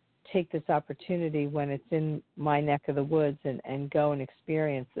and take this opportunity when it's in my neck of the woods and go and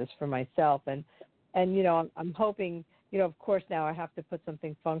experience this for myself. And I'm hoping, of course now I have to put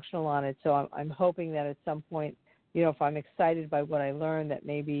something functional on it. So I'm hoping that at some point, if I'm excited by what I learn, that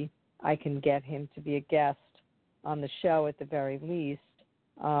maybe I can get him to be a guest on the show at the very least,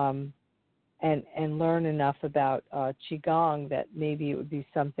 and learn enough about Qigong that maybe it would be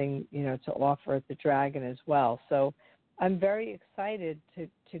something, to offer at the Dragon as well. So I'm very excited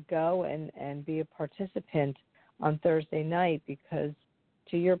to go and be a participant on Thursday night because,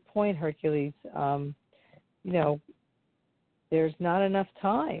 to your point, Hercules, there's not enough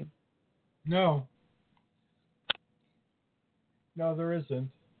time. No, there isn't.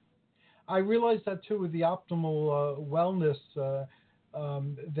 I realize that too with the optimal wellness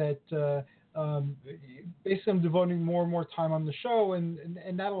that basically I'm devoting more and more time on the show, and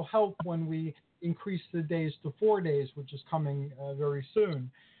that'll help when we increase the days to 4 days, which is coming very soon.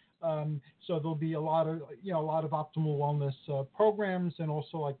 So there'll be a lot of optimal wellness programs, and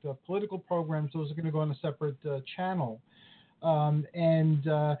also like the political programs. Those are going to go on a separate channel. And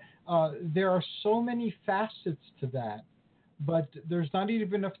there are so many facets to that, but there's not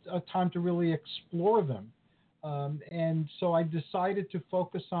even enough time to really explore them. And so I decided to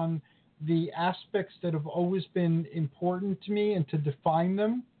focus on the aspects that have always been important to me and to define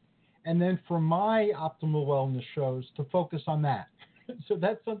them. And then for my optimal wellness shows, to focus on that. So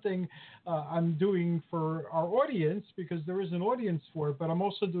that's something I'm doing for our audience because there is an audience for it, but I'm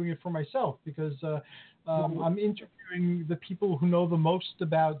also doing it for myself because I'm interviewing the people who know the most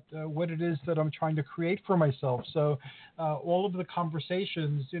about what it is that I'm trying to create for myself. So all of the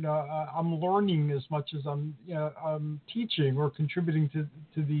conversations, I'm learning as much as I'm teaching or contributing to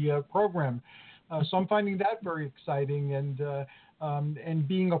the program. So I'm finding that very exciting, and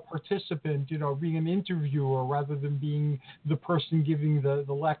being a participant, being an interviewer rather than being the person giving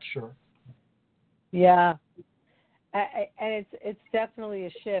the lecture. Yeah, and it's definitely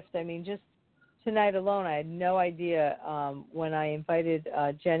a shift. I mean, just tonight alone, I had no idea when I invited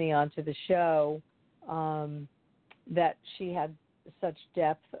Geni onto the show that she had such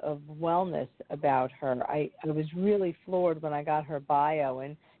depth of wellness about her. I was really floored when I got her bio,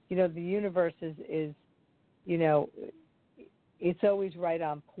 and the universe is it's always right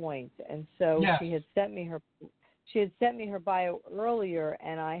on point. And so Yes. she had sent me her bio earlier,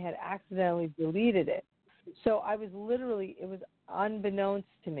 and I had accidentally deleted it. So I was literally, it was unbeknownst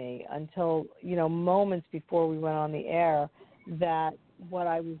to me until, moments before we went on the air, that what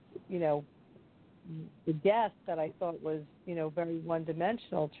I was, the guest that I thought was, very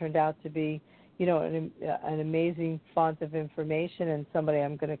one-dimensional turned out to be, an amazing font of information and somebody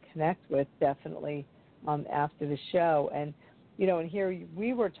I'm going to connect with definitely after the show. And, and here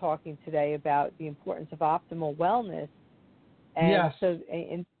we were talking today about the importance of optimal wellness. And yes. so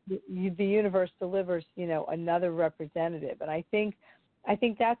the universe delivers, another representative. And I think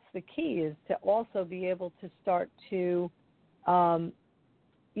that's the key, is to also be able to start to,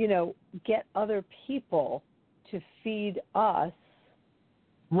 get other people to feed us,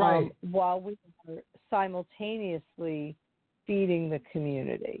 right, while we are simultaneously feeding the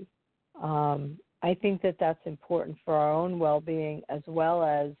community. I think that that's important for our own well-being as well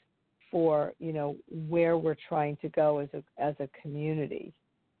as for, where we're trying to go as a community.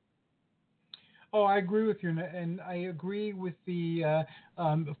 Oh, I agree with you, and I agree with the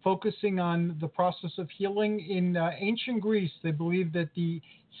focusing on the process of healing. In ancient Greece, they believed that the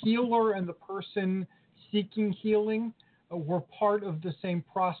healer and the person seeking healing were part of the same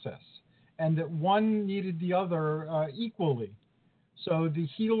process, and that one needed the other equally. So the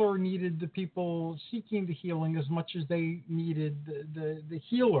healer needed the people seeking the healing as much as they needed the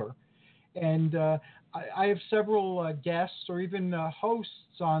healer. And I have several guests or even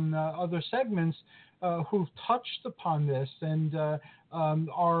hosts on other segments who've touched upon this and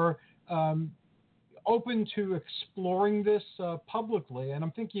are open to exploring this publicly. And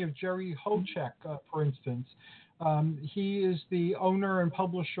I'm thinking of Jerry Hochek, for instance. He is the owner and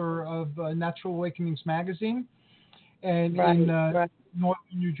publisher of Natural Awakenings magazine, and in northern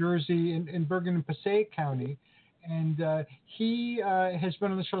New Jersey, in Bergen and Passaic County. And he has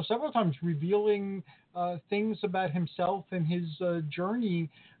been on the show several times revealing things about himself and his journey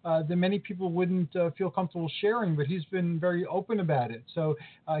that many people wouldn't feel comfortable sharing, but he's been very open about it. So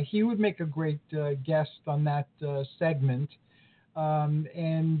he would make a great guest on that segment.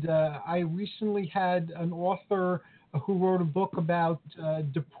 And I recently had an author who wrote a book about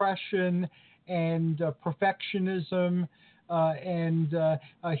depression and perfectionism. And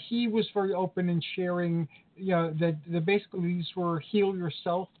he was very open in sharing, that basically these were heal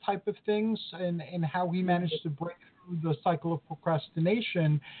yourself type of things, and how he managed to break through the cycle of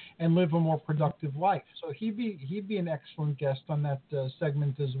procrastination and live a more productive life. So he'd be an excellent guest on that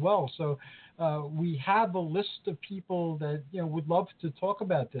segment as well. So we have a list of people that would love to talk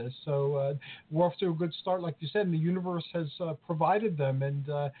about this. So we're off to a good start, like you said, and the universe has provided them, and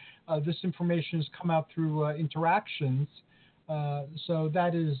this information has come out through interactions. So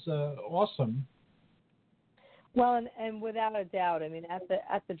that is awesome. Well, and without a doubt, I mean, at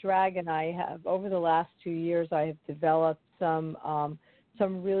the Dragon, I have over the last 2 years, I have developed some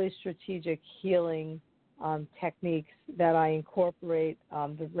really strategic healing techniques that I incorporate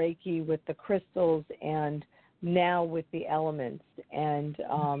the Reiki with the crystals and now with the elements. And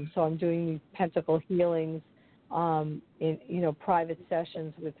so I'm doing these pentacle healings in private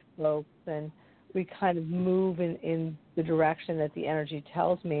sessions with folks, and we kind of move in the direction that the energy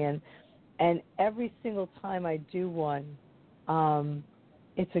tells me. And every single time I do one,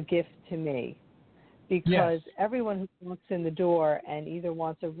 it's a gift to me, because everyone who walks in the door and either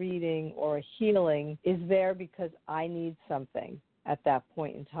wants a reading or a healing is there because I need something at that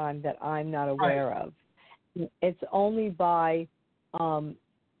point in time that I'm not aware of. It's only by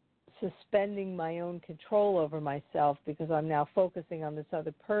suspending my own control over myself, because I'm now focusing on this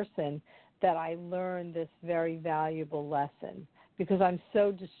other person, that I learn this very valuable lesson, because I'm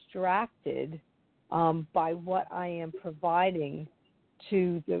so distracted by what I am providing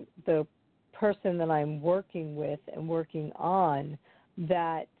to the person that I'm working with and working on,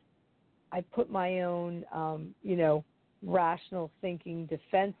 that I put my own, rational thinking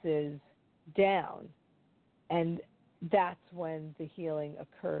defenses down. And that's when the healing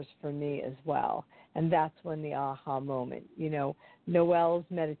occurs for me as well. And that's when the aha moment, Noelle's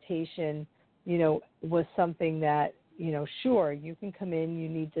meditation, was something that, sure, you can come in, you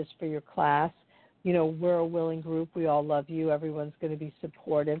need this for your class. We're a willing group. We all love you. Everyone's going to be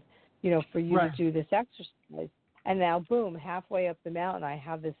supportive, for you Right. to do this exercise. And now, boom, halfway up the mountain, I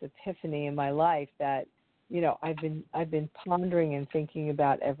have this epiphany in my life that, I've been pondering and thinking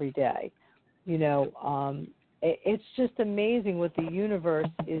about every day. It's just amazing what the universe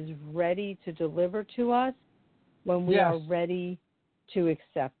is ready to deliver to us when we are ready to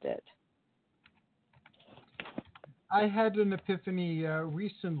accept it. I had an epiphany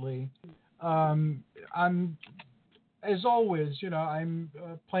recently. I'm, as always, I'm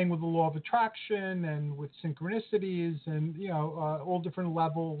playing with the law of attraction and with synchronicities and, all different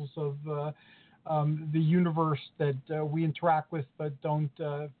levels of the universe that we interact with but don't,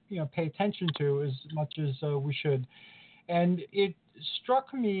 pay attention to as much as we should. And it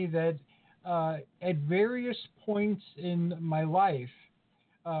struck me that at various points in my life,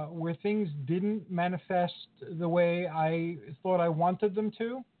 where things didn't manifest the way I thought I wanted them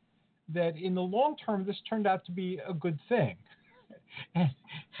to, that in the long term, this turned out to be a good thing. And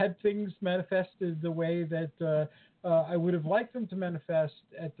had things manifested the way that I would have liked them to manifest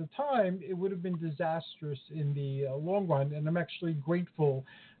at the time, it would have been disastrous in the long run. And I'm actually grateful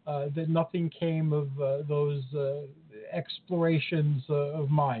that nothing came of those explorations of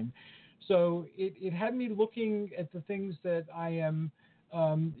mine. So it had me looking at the things that I am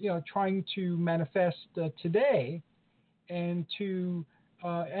trying to manifest today, and to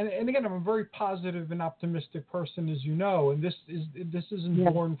and again, I'm a very positive and optimistic person, as you know, and this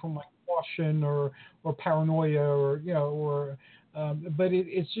isn't born from like caution or paranoia or but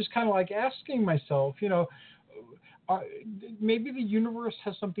it's just kind of like asking myself, maybe the universe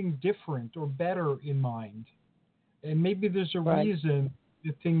has something different or better in mind, and maybe there's a reason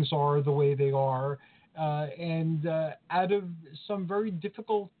that things are the way they are. And out of some very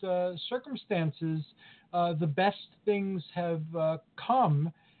difficult circumstances, the best things have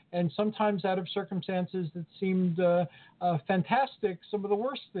come, and sometimes out of circumstances that seemed fantastic, some of the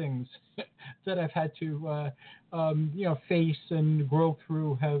worst things that I've had to face and grow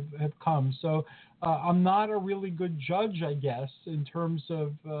through have come. So I'm not a really good judge, I guess, in terms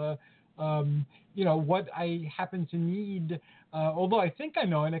of what I happen to need. Although I think I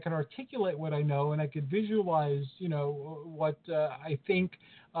know, and I can articulate what I know, and I could visualize, what I think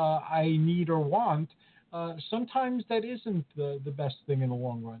I need or want. Sometimes that isn't the best thing in the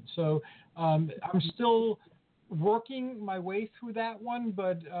long run. So I'm still working my way through that one,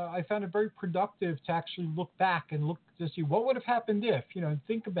 but I found it very productive to actually look back and look to see what would have happened if, and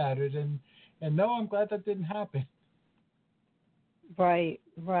think about it. And no, I'm glad that didn't happen. Right.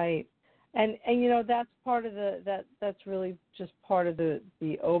 And that's part of that's really just part of the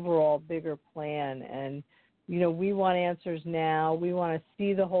overall bigger plan. And we want answers now. We want to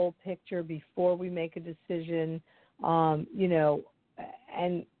see the whole picture before we make a decision. And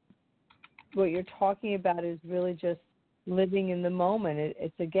what you're talking about is really just living in the moment.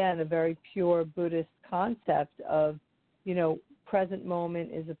 It's again a very pure Buddhist concept of, present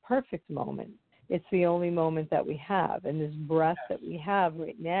moment is a perfect moment. It's the only moment that we have. And this breath that we have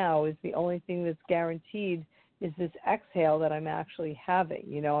right now is the only thing that's guaranteed is this exhale that I'm actually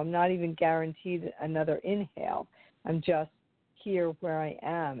having. I'm not even guaranteed another inhale. I'm just here where I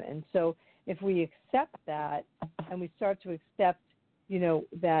am. And so if we accept that and we start to accept,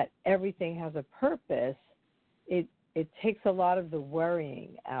 that everything has a purpose, it takes a lot of the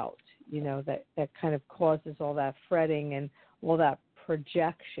worrying out, that kind of causes all that fretting and all that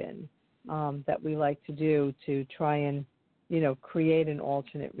projection that we like to do to try and, create an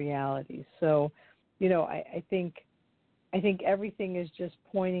alternate reality. So, I think everything is just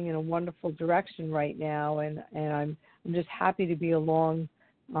pointing in a wonderful direction right now, and I'm just happy to be along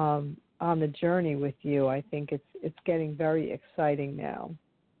on the journey with you. I think it's getting very exciting now.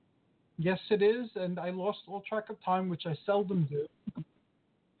 Yes, it is, and I lost all track of time, which I seldom do.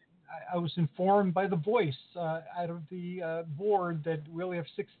 I was informed by the voice out of the board that we only have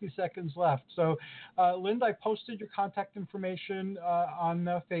 60 seconds left. So, Linda, I posted your contact information on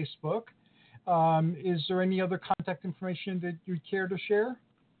Facebook. Is there any other contact information that you'd care to share?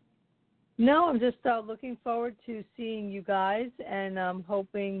 No, I'm just looking forward to seeing you guys, and I'm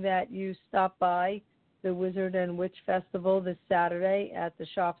hoping that you stop by the Wizard and Witch Festival this Saturday at the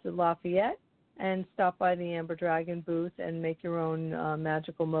Shops at Lafayette, and stop by the Amber Dragon booth and make your own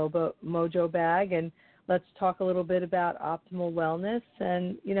magical mojo bag. And let's talk a little bit about optimal wellness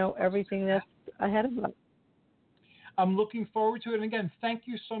and, everything that's ahead of us. I'm looking forward to it. And again, thank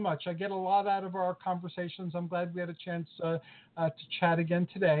you so much. I get a lot out of our conversations. I'm glad we had a chance to chat again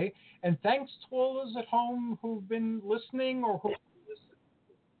today. And thanks to all those at home who've been listening or who listen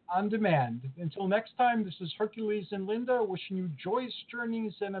on demand. Until next time, this is Hercules and Linda wishing you joyous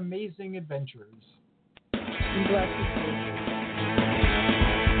journeys and amazing adventures. Bless you.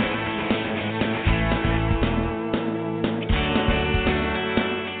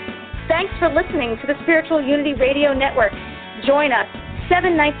 Thanks for listening to the Spiritual Unity Radio Network. Join us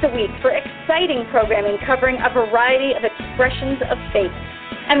 7 nights a week for exciting programming covering a variety of expressions of faith.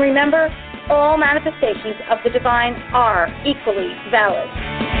 And remember, all manifestations of the divine are equally valid.